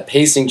work into that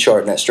pacing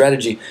chart and that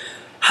strategy,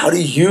 how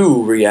do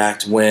you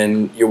react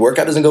when your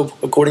workout doesn't go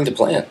according to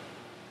plan?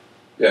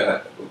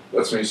 Yeah,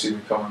 that's when you see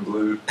me coming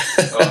glued.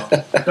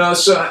 No,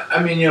 so,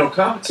 I mean,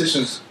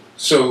 competitions,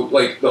 so,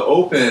 like, the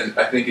Open,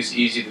 I think, is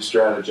easy to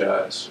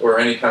strategize, or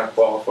any kind of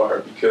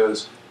qualifier,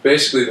 because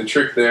basically the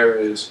trick there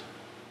is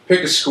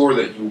pick a score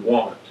that you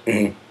want,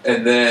 and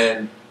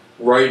then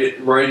write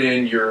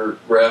in your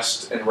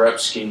rest and rep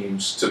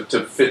schemes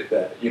to fit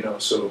that,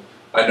 so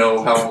I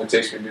know how long it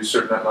takes me to do a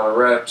certain amount of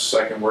reps,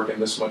 I can work in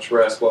this much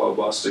rest, blah, blah,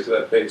 blah, stick to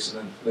that pace,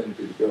 and then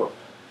you're good to go.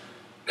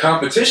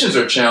 Competitions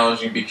are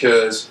challenging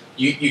because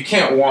you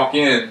can't walk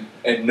in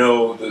and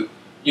know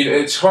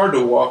it's hard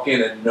to walk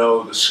in and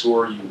know the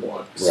score you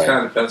want. It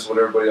kind of depends on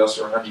what everybody else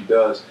around you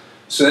does.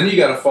 So then you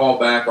got to fall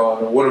back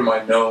on, what are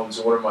my knowns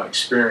and what are my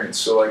experience?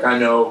 So, like, I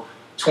know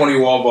 20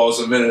 wall balls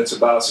a minute is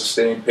about a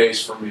sustained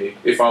pace for me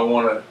if I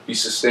want to be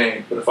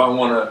sustained. But if I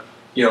want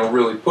to,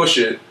 really push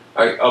it,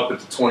 I up it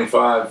to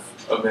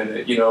 25 a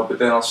minute, but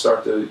then I'll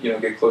start to,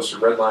 get closer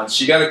to red lines.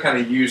 So you got to kind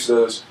of use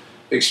those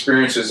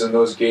experiences and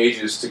those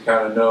gauges to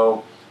kind of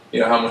know,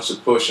 how much to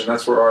push, and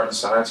that's where art and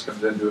science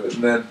comes into it.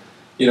 And then,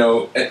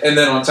 and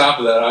then on top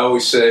of that, I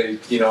always say,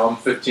 I'm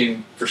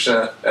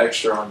 15%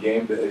 extra on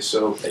game day.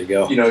 So there you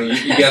go. You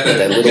got that,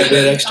 that little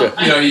bit extra.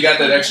 You got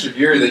that extra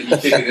gear that you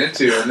kick it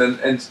into, and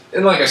then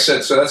and like I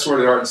said, so that's where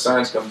the art and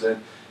science comes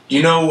in.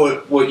 You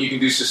know what you can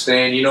do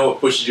sustain. What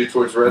pushes you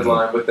towards red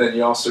line, but then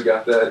you also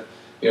got that.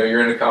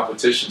 You're in a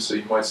competition, so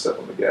you might step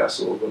on the gas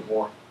a little bit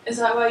more. Is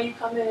that why you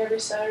come in every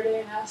Saturday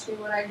and ask me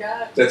what I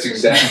got? That's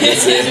exactly it.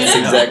 That's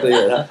exactly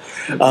it.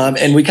 Huh?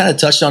 And we kind of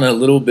touched on it a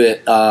little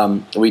bit.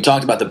 We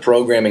talked about the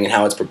programming and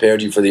how it's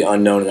prepared you for the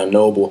unknown and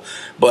unknowable.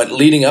 But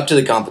leading up to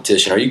the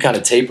competition, are you kind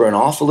of tapering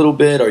off a little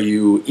bit? Are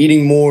you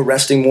eating more,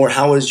 resting more?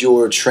 How has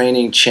your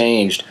training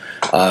changed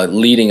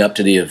leading up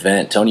to the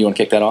event? Tony, you want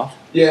to kick that off?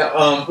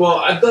 Yeah, well,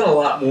 I've done a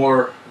lot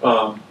more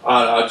odd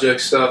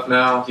object stuff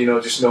now,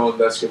 just knowing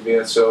that's going to be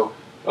it. So,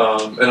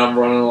 and I'm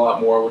running a lot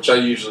more, which I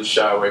usually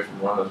shy away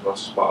from running as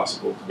much as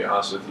possible, to be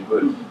honest with you.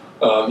 But,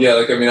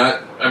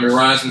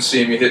 Ryan's been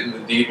seeing me hitting the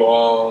D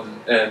ball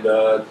and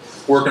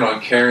working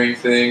on carrying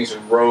things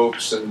and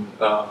ropes and,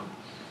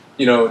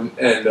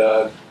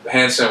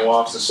 handstand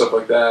walks and stuff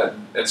like that,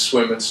 and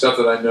swimming, stuff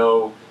that I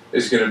know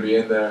is going to be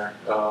in there.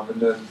 And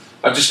then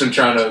I've just been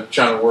trying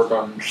to work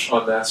on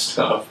that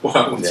stuff.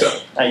 Wow, what's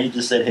up? You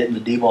just said hitting the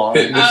D-ball.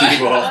 Hitting the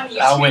D-ball.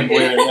 I went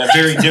with a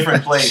very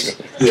different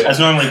place. Yeah. That's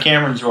normally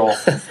Cameron's role.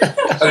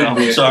 I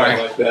didn't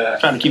sorry. Like that.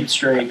 Trying to keep it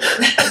straight.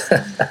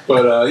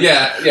 But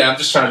I'm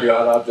just trying to do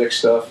odd object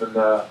stuff and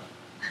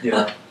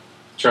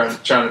trying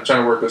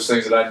to work those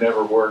things that I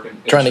never work.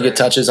 Trying to get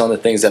touches on the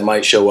things that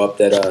might show up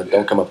that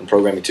don't come up in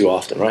programming too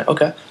often, right?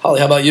 Okay, Holly,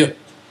 how about you?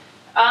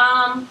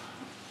 I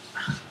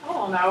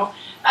don't know.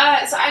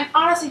 So I'm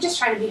honestly just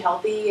trying to be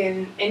healthy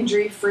and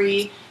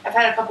injury-free. I've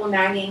had a couple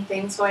nagging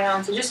things going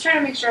on, so just trying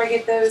to make sure I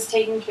get those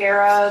taken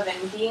care of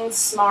and being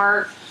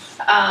smart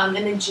in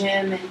the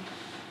gym. And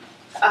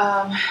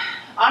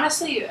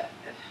honestly,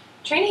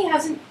 training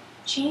hasn't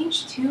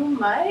changed too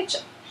much.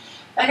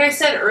 like I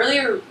said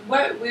earlier,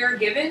 what we were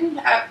given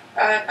at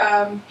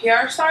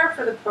PR Star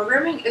for the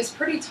programming is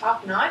pretty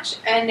top notch,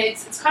 and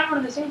it's kind of one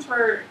of the things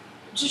where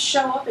just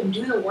show up and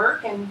do the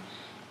work and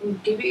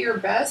give it your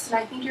best, and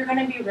I think you're going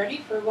to be ready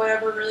for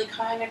whatever really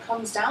kind of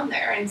comes down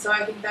there. And so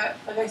I think that,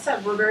 like I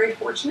said, we're very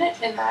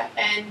fortunate in that,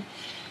 and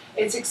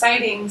it's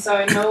exciting. So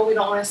I know we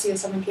don't want to see a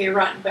 7K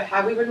run, but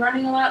have we been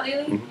running a lot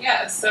lately? Mm-hmm.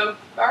 Yeah. So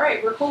all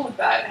right, we're cool with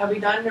that. Have we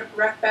done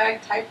rec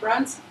bag type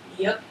runs?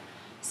 Yep.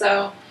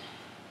 So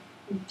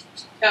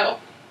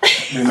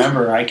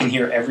Remember, I can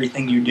hear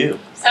everything you do.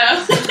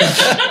 Can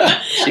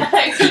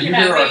you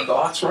hear our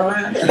thoughts,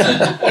 Ryan?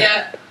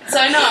 Yeah. So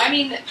no, I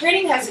mean,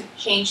 training hasn't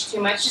changed too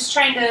much. Just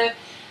trying to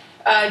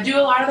do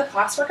a lot of the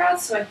class workouts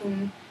so I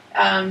can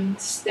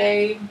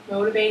stay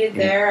motivated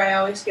there. I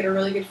always get a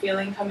really good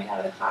feeling coming out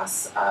of the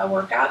class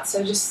workout.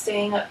 So just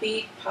staying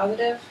upbeat,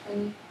 positive,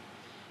 and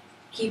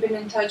keeping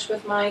in touch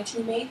with my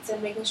teammates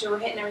and making sure we're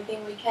hitting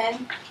everything we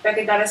can.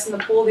 Becca got us in the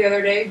pool the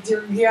other day.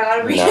 Dear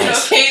God, we did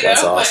okay though.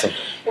 That's awesome.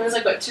 It was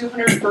like, what,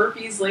 200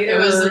 burpees later? It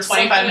was a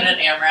 25-minute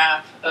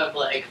AMRAP of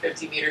like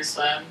 50-meter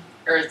swim.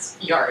 Or it's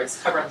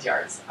yards, cover runs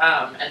yards.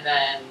 And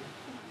then...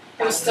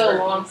 It was still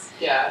long.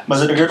 Yeah.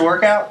 Was it a good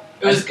workout?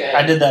 It was good.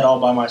 I did that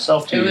all by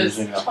myself 2 years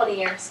ago.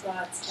 20 air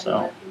squats, 10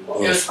 So.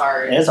 burpees. It was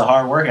hard. It's a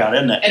hard workout,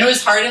 isn't it? And it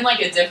was hard in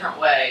like a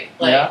different way.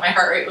 Like Yeah. my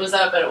heart rate was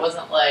up, but it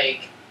wasn't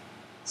like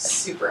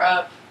super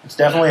up. It's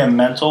definitely a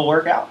mental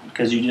workout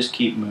because you just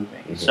keep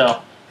moving. Mm-hmm.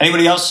 So,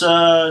 anybody else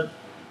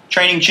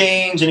training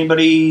change?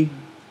 Anybody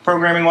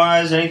programming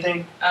wise?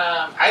 Anything?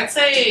 I'd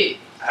say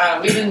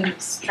we've been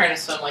trying to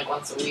swim like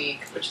once a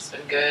week, which has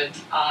been good.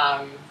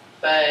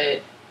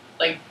 But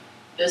like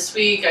this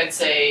week, I'd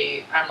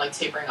say I'm like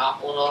tapering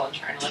off a little and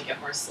trying to like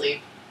get more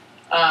sleep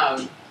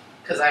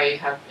because I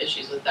have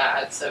issues with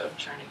that. So I'm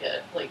trying to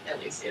get like at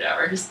least 8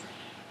 hours.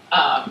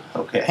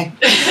 Okay.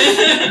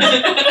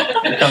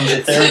 Here comes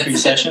a therapy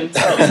session.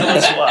 Oh,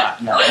 that's why.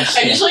 No,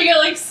 I usually get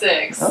like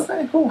 6.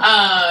 Okay, cool.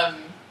 But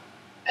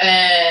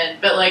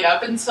like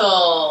up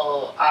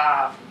until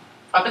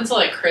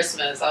like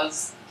Christmas, I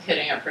was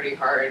hitting it pretty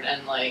hard,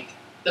 and like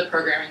the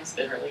programming's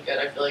been really good.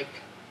 I feel like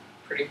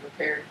pretty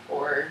prepared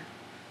for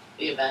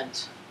the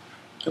event.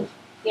 Cool.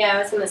 Yeah, I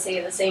was going to say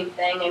the same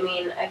thing. I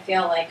mean, I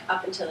feel like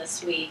up until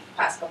this week, the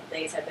past couple of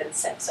days I've been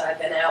sick, so I've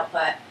been out,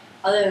 but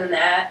other than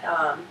that,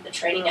 the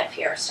training at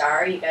PR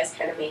Star, you guys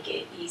kind of make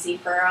it easy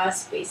for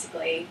us.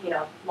 Basically,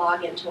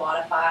 log into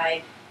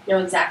Wodapalooza, know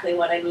exactly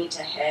what I need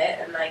to hit,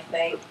 and I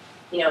think,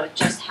 it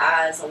just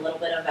has a little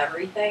bit of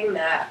everything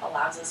that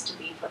allows us to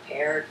be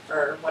prepared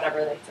for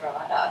whatever they throw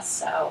at us.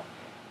 So,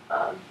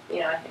 I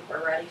think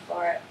we're ready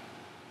for it.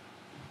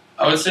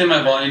 I would say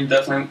my volume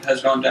definitely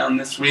has gone down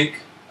this week.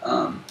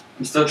 I'm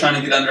still trying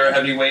to get under a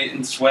heavy weight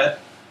and sweat,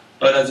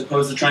 but as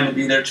opposed to trying to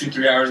be there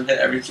 2-3 hours and hit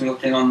every single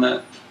thing on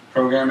the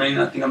programming,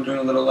 I think I'm doing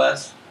a little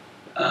less,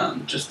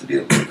 just to be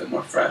a little bit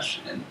more fresh,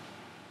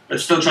 but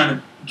still trying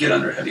to get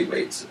under heavy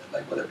weights,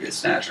 like whether it be a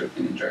snatch or a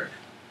clean and jerk.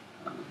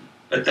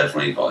 But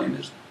definitely volume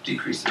is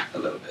decreasing a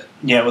little bit.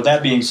 Yeah, with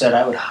that being said,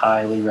 I would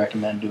highly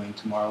recommend doing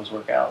tomorrow's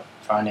workout,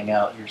 finding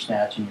out your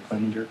snatch and your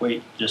clean and jerk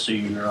weight, just so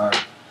you are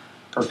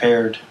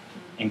prepared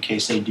in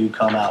case they do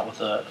come out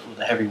with a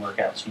heavy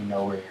workout, so you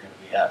know where you're going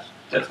to be at.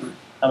 Definitely.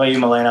 How about you,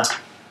 Milena?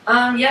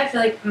 Yeah, I feel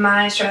like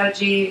my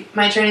training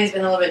has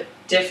been a little bit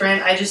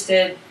different. I just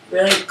did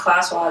really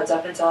class WODs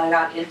up until I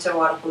got into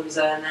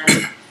Wodapalooza, and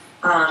then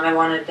I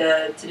wanted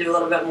to do a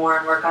little bit more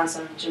and work on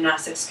some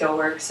gymnastic skill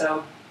work,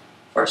 so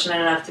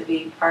fortunate enough to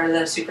be part of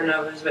the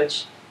Supernovas,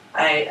 which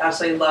I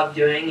absolutely love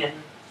doing, and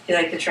I feel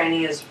like the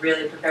training has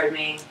really prepared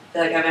me. I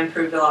feel like I've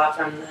improved a lot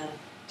from the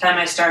time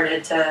I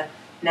started to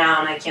now,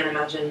 and I can't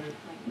imagine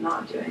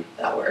not doing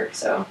that work,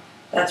 so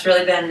that's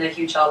really been a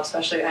huge help,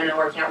 especially I know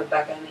working out with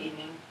Becca in the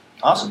evening.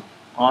 Awesome.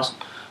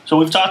 So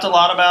we've talked a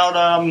lot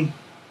about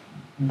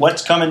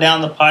what's coming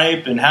down the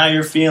pipe and how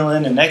you're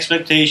feeling and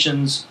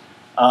expectations.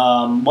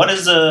 What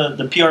has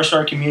the PR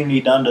Star community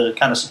done to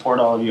kind of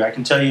support all of you? I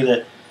can tell you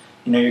that,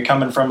 you're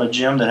coming from a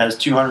gym that has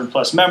 200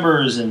 plus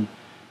members, and,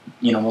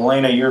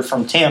 Milena, you're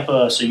from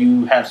Tampa, so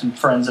you have some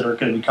friends that are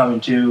going to be coming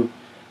to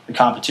the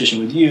competition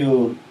with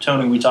you.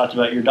 Tony, we talked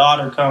about your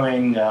daughter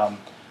coming.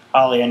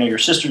 Holly, I know your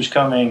sister's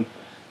coming.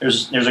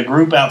 There's a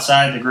group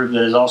outside the group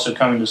that is also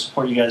coming to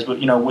support you guys. But,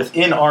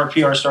 within our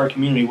PR Star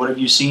community, what have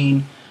you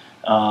seen?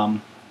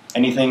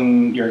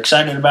 Anything you're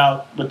excited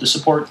about with the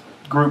support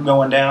group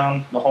going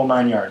down, the whole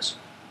 9 yards?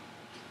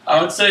 I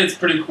would say it's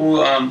pretty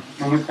cool.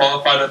 When we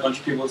qualified, a bunch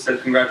of people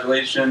said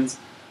congratulations.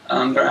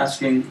 They're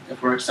asking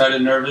if we're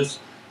excited, nervous.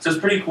 So it's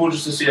pretty cool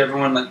just to see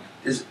everyone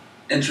is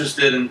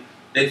interested and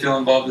they feel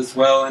involved as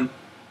well. And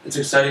it's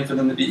exciting for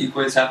them to be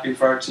equally as happy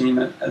for our team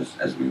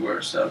as we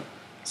were. So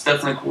it's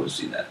definitely cool to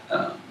see that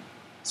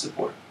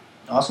support.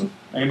 Awesome.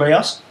 Anybody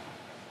else?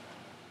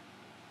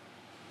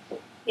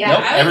 Yeah,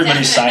 Nope,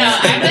 everybody's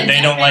silent.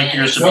 They don't like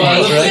your No, support.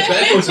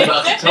 Becca was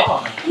about to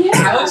talk. Yeah,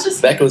 I was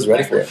just. Becca was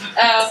ready for it.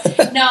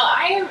 No,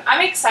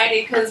 I'm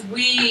excited because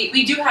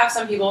we do have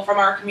some people from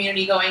our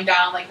community going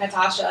down, like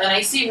Natasha, and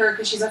I see her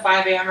because she's a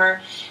 5Amer,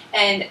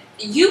 and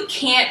you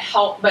can't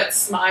help but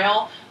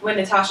smile when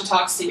Natasha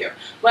talks to you,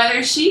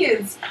 whether she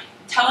is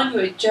telling you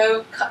a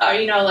joke,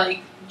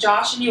 like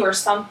joshing you or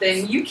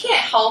something, you can't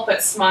help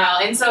but smile.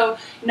 And so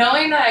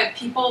knowing that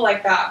people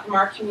like that from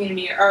our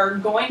community are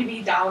going to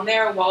be down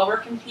there while we're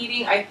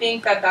competing, I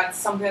think that that's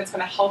something that's going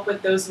to help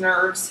with those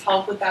nerves,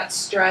 help with that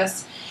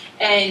stress.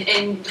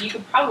 And you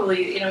could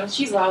probably,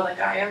 she's loud like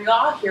I am.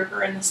 I'll hear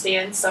her in the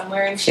stands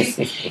somewhere, and she's,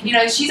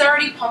 she's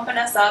already pumping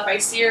us up. I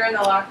see her in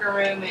the locker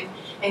room,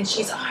 and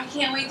she's, I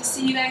can't wait to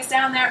see you guys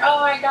down there.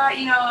 Oh, I got,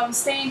 I'm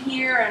staying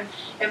here,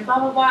 and blah,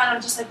 blah, blah. And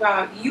I'm just like,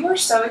 wow, you are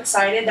so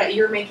excited that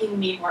you're making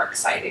me more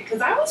excited.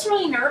 Because I was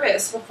really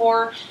nervous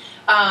before,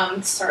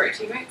 sorry,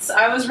 teammates.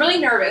 I was really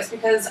nervous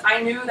because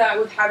I knew that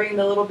with having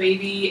the little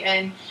baby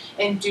and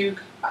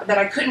Duke, that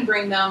I couldn't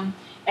bring them.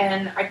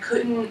 And I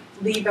couldn't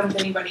leave them with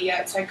anybody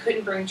yet, so I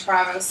couldn't bring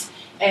Travis.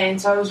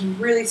 And so I was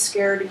really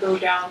scared to go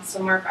down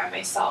somewhere by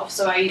myself.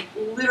 So I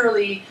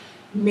literally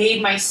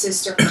made my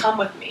sister come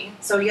with me.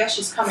 So yes,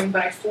 she's coming,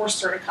 but I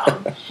forced her to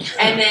come.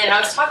 And then I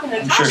was talking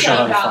to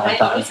Natasha about it.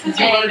 Because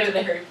you wanted to do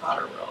the Harry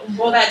Potter world.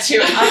 Well, that too.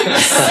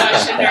 I'm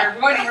such in there.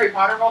 We're going to Harry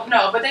Potter world.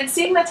 No, but then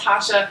seeing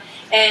Natasha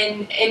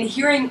and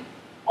hearing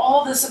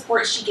all the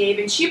support she gave,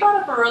 and she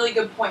brought up a really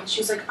good point.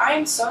 She was like, I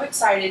am so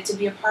excited to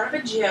be a part of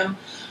a gym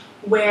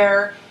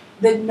where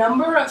the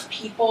number of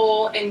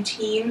people and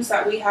teams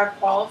that we have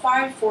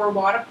qualified for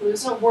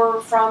Wodapalooza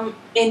were from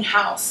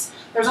in-house.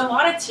 There's a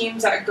lot of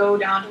teams that go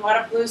down to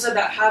Wodapalooza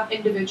that have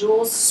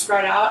individuals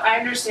spread out. I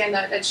understand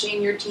that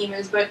Shane, your team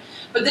is, but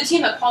the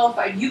team that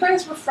qualified, you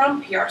guys were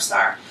from PR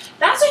Star.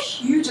 That's a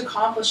huge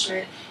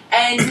accomplishment.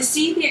 And to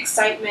see the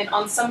excitement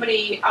on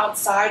somebody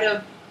outside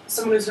of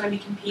someone who's going to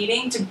be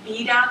competing, to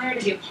be down there,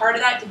 to be a part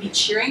of that, to be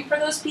cheering for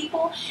those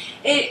people,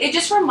 it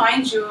just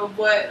reminds you of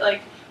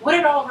what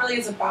it all really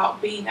is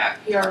about being that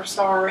PR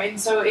star. And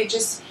so it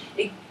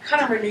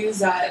kind of renews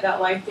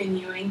that life in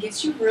you and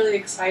gets you really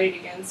excited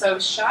again. So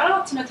shout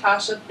out to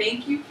Natasha.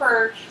 Thank you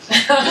for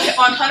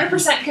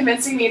 100%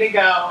 convincing me to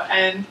go.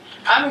 And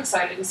I'm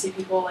excited to see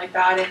people like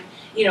that. And,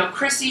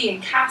 Chrissy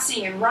and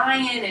Cassie and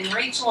Ryan and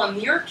Rachel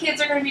and your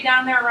kids are going to be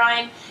down there,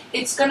 Ryan.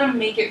 It's going to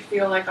make it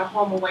feel like a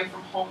home away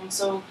from home.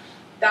 So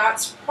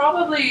that's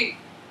probably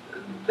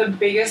the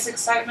biggest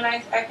excitement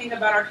I think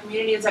about our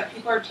community, is that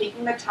people are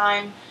taking the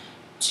time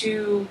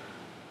to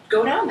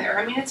go down there.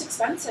 I mean, it's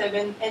expensive,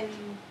 and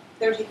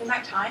they're taking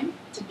that time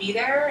to be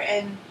there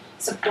and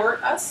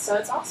support us, so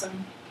it's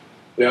awesome.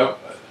 Yeah,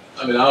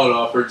 I mean, I would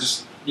offer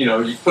just, you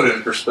put it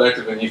in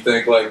perspective and you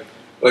think like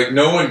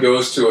no one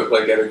goes to it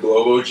like at a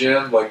Globo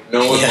gym. Like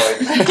no one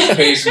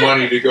pays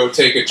money to go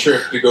take a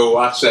trip to go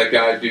watch that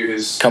guy do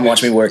his. Come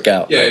watch me work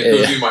out. Yeah,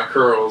 go do my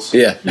curls.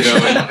 Yeah, and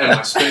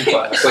my spin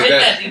class like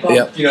that.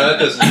 Yep. That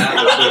doesn't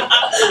happen.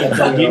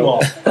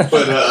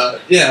 But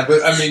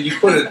I mean, you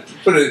put it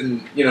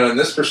in in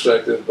this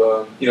perspective.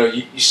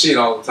 You see it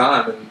all the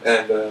time,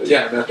 and I mean,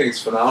 I think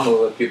it's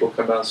phenomenal that people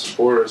come out and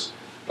support us.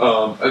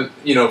 And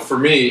for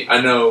me, I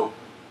know,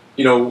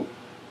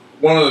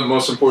 one of the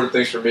most important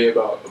things for me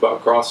about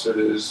CrossFit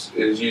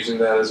is using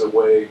that as a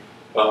way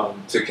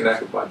to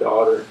connect with my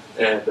daughter,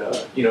 and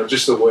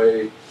just the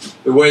way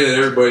that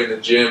everybody in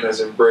the gym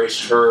has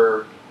embraced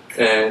her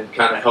and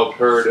kind of helped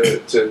her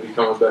to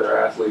become a better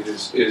athlete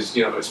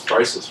is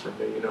priceless for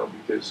me.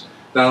 Because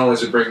not only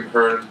does it bring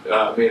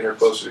me and her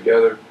closer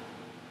together,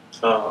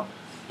 but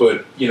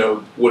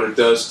what it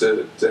does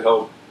to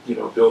help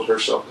build her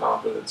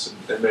self-confidence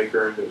and make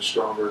her into a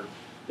stronger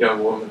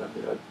young woman. I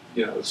mean,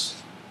 it's.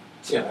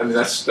 Yeah, I mean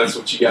that's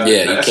what you got.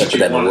 Yeah, that's you what you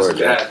can't want put as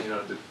a that dad, in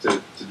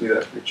words. to do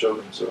that for your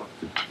children. So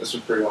that's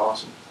pretty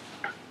awesome.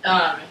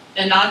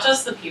 And not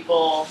just the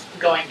people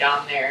going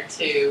down there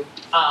to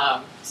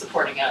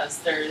supporting us.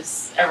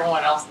 There's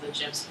everyone else in the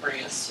gym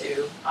supporting us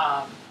too.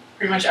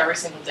 Pretty much every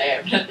single day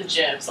I've been at the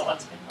gym,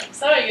 someone's been like,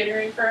 "So you getting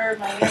ready for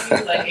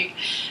Miami?"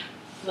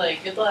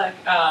 like good luck.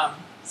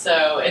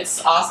 So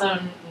it's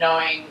awesome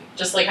knowing,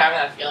 just like having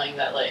that feeling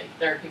that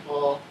there are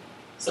people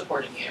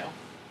supporting you.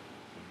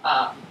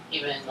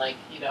 Even if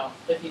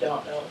you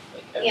don't know.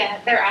 Yeah,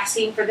 they're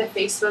asking for the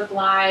Facebook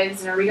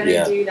Lives, and are we going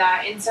to do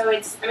that? And so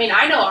it's, I mean,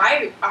 I know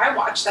I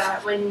watched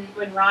that when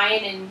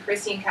Ryan and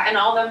Chrissy and Kat and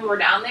all of them were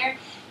down there.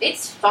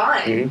 It's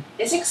fun. Mm-hmm.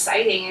 It's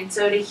exciting. And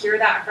so to hear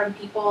that from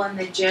people in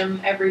the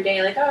gym every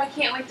day, like, oh, I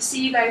can't wait to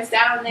see you guys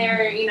down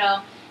there,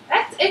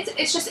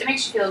 it's just, it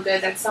makes you feel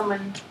good that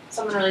someone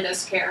really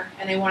does care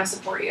and they want to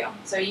support you.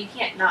 So you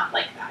can't not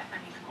like that.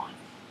 I mean, come on.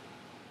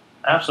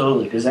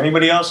 Absolutely. Does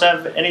anybody else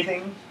have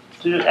anything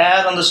to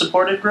add on the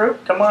supported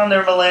group? Come on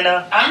there,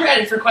 Milena. I'm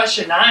ready for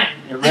question 9.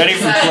 You're ready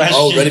for question 9.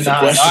 Oh, ready for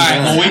question 9.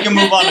 All right, well, we can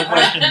move on to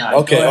question 9.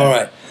 Okay, all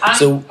right.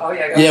 So,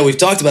 we've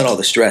talked about all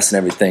the stress and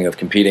everything of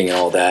competing and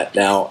all that.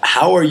 Now,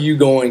 how are you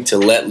going to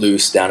let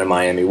loose down in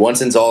Miami?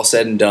 Once it's all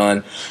said and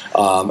done,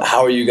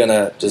 how are you going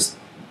to just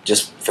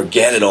just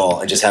forget it all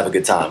and just have a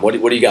good time? What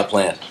do you got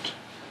planned?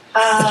 So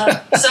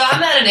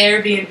I'm at an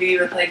Airbnb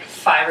with like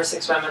 5 or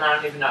 6 women. I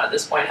don't even know at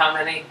this point how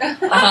many.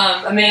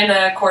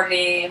 Amanda,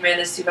 Courtney,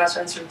 Amanda's 2 best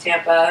friends from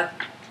Tampa.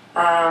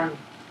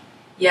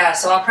 Yeah,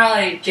 so I'll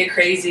probably get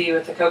crazy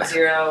with the Coke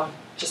Zero.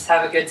 Just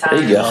have a good time.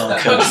 There you go.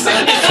 Coke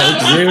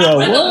Zero.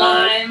 With a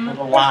lime. With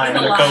a lime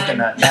and a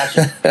coconut.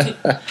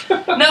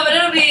 No, but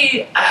it'll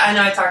be, I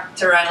know I talked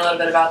to Ryan a little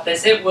bit about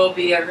this. It will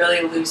be a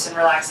really loose and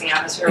relaxing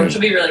atmosphere, which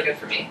will be really good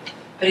for me.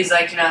 But he's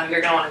like, you're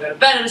going to want to go to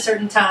bed at a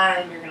certain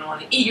time. You're going to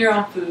want to eat your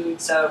own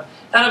food. So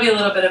that'll be a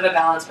little bit of a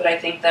balance. But I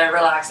think the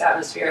relaxed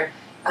atmosphere,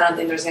 I don't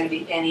think there's going to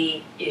be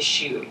any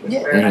issue with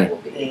where I will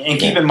be. And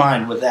keep in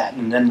mind with that,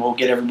 and then we'll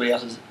get everybody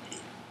else's.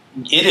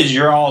 It is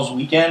your all's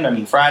weekend. I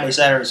mean, Friday,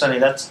 Saturday, Sunday,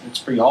 it's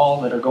for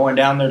y'all that are going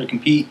down there to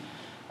compete.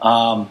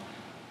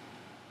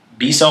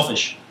 Be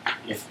selfish.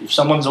 If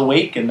someone's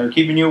awake and they're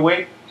keeping you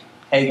awake,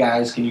 hey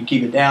guys, can you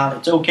keep it down?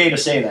 It's okay to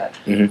say that.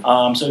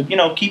 Mm-hmm. So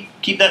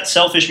keep that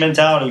selfish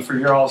mentality for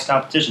your all's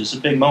competition. It's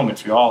a big moment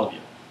for all of you.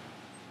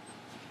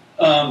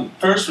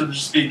 First would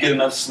just be get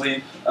enough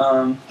sleep.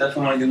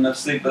 Definitely want to get enough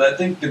sleep. But I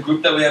think the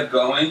group that we have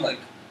going, like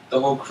the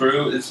whole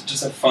crew, is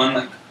just a fun,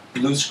 like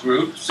loose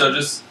group. So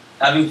just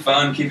having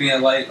fun, keeping it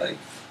light, like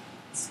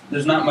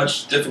there's not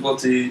much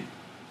difficulty.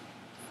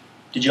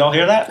 Did y'all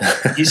hear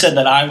that? He said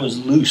that I was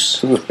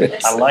loose.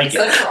 I like it.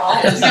 No,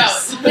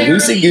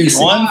 Loosey goosey.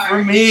 One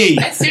for me.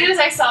 As soon as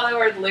I saw the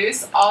word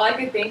loose, all I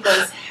could think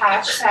was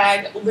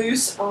hashtag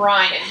loose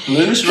Ryan.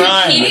 Loose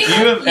Ryan. If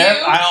you have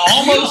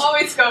you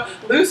always go,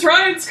 Loose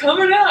Ryan's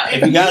coming out.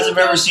 If you guys have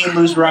ever seen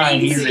Loose Ryan,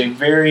 he's a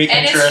very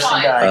interesting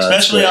guy,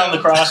 especially on the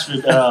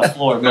CrossFit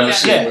floor.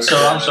 But yeah, so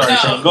I'm sorry,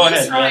 Shane. Go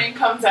ahead. Loose Ryan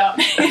comes out.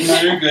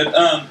 No, you're good.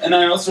 And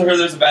I also heard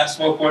there's a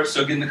basketball court,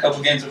 so getting a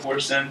couple games of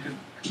horse in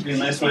could be a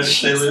nice way to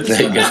stay loose.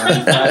 There you go.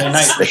 Friday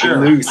night for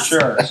sure. For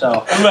sure.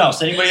 So, who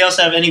else? Anybody else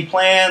have any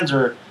plans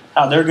or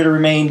how they're going to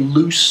remain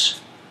loose?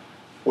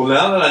 Well,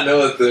 now that I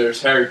know that there's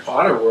Harry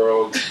Potter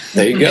World,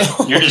 there you go.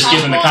 You're just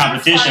giving the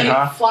competition,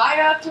 huh? Fly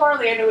up to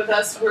Orlando with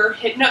us. We're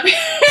hitting up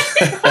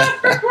Harry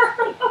Potter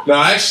World. No,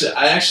 I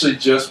actually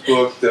just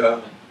booked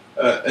an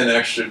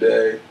extra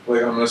day.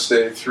 Like I'm gonna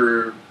stay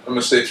through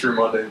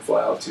Monday and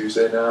fly out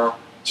Tuesday now,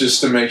 just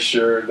to make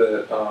sure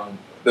that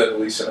that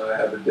Elise and I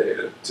have a day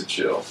to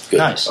chill. Good.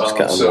 Nice. Just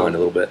kind of unwind a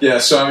little bit. Yeah,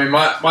 so I mean,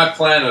 my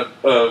plan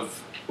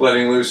of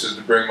letting loose is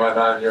to bring my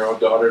 9-year-old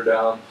daughter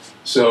down.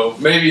 So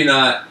maybe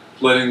not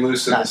letting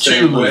loose in the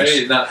same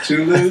way, not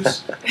too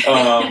loose,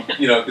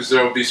 because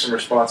there will be some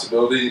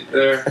responsibility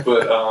there.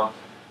 But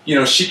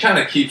she kind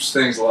of keeps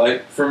things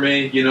light for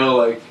me.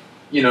 Like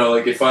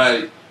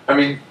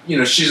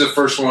if she's the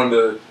first one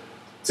to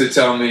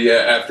tell me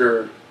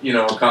after.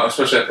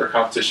 Especially after a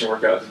competition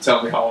workout, to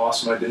tell me how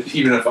awesome I did,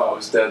 even if I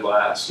was dead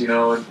last, and you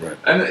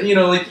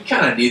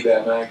kind of need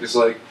that, man, because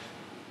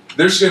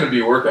there's going to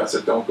be workouts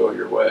that don't go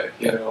your way,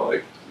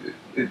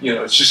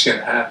 it's just going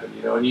to happen,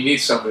 and you need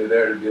somebody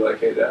there to be like,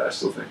 hey, Dad, I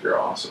still think you're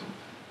awesome,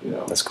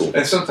 That's cool.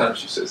 And sometimes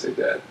she says, hey,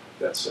 Dad,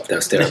 that sucks.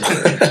 That's terrible.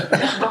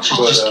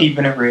 Just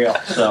keeping it real.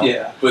 So.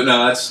 Yeah, but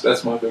no,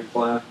 that's my big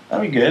plan.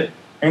 That'd be good.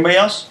 Anybody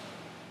else?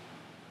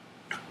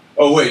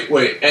 Oh,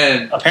 wait,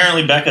 and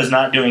apparently Becca's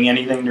not doing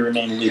anything to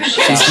remain loose.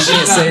 She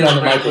can't say it on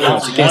the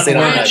microphone. She can't say it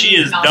on the microphone. She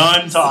is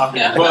done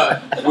talking.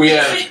 But we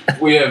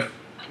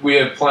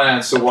have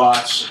plans to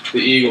watch the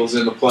Eagles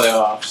in the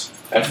playoffs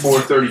at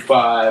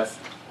 4:35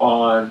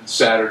 on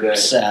Saturday.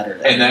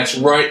 And that's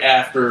right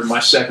after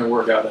my second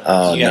workout.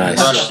 Oh, you got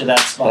to rush to that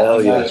spot.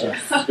 Hell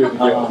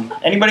yeah.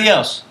 Anybody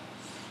else?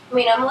 I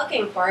mean, I'm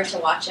looking forward to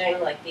watching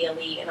the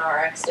Elite and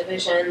RX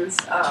divisions.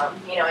 I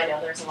know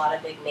there's a lot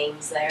of big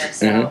names there,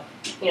 so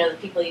the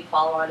people you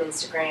follow on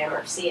Instagram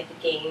or see at the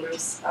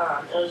games,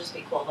 it'll just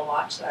be cool to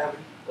watch them,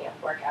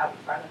 work out in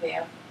front of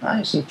you.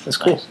 Nice, that's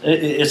cool. Nice.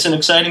 It's an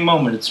exciting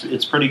moment.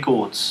 It's pretty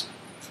cool. It's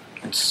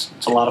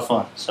a lot of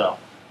fun. So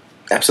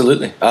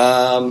absolutely.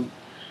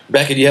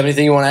 Becca, do you have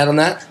anything you want to add on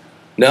that?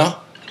 No.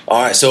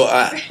 All right. So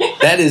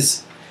that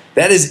is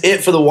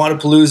it for the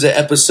Wodapalooza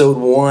episode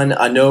 1.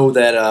 I know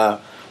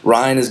that.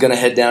 Ryan is going to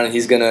head down and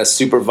he's going to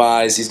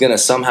supervise. He's going to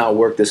somehow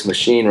work this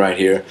machine right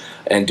here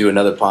and do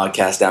another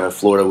podcast down in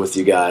Florida with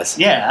you guys.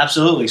 Yeah,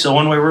 absolutely. So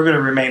one way we're going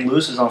to remain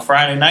loose is on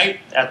Friday night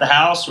at the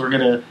house. We're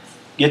going to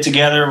get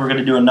together. We're going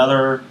to do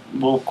another,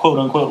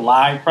 quote-unquote,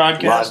 live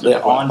broadcast,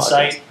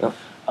 on-site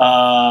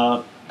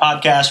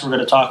podcast. We're going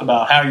to talk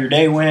about how your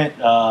day went,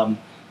 how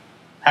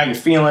you're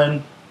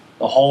feeling,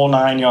 the whole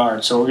 9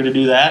 yards. So we're going to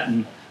do that,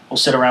 and we'll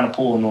sit around a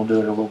pool and we'll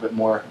do it a little bit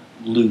more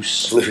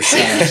loose.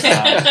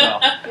 Yeah,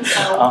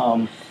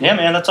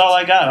 man, that's all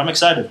I got. I'm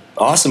excited.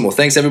 Awesome. Well,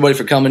 thanks everybody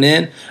for coming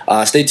in.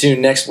 Stay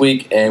tuned next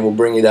week, and we'll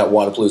bring you that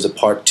Wodapalooza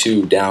Part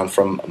 2 down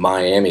from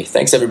Miami.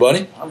 Thanks,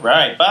 everybody. All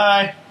right.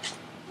 Bye.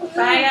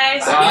 Bye,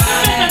 guys.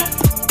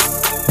 Bye.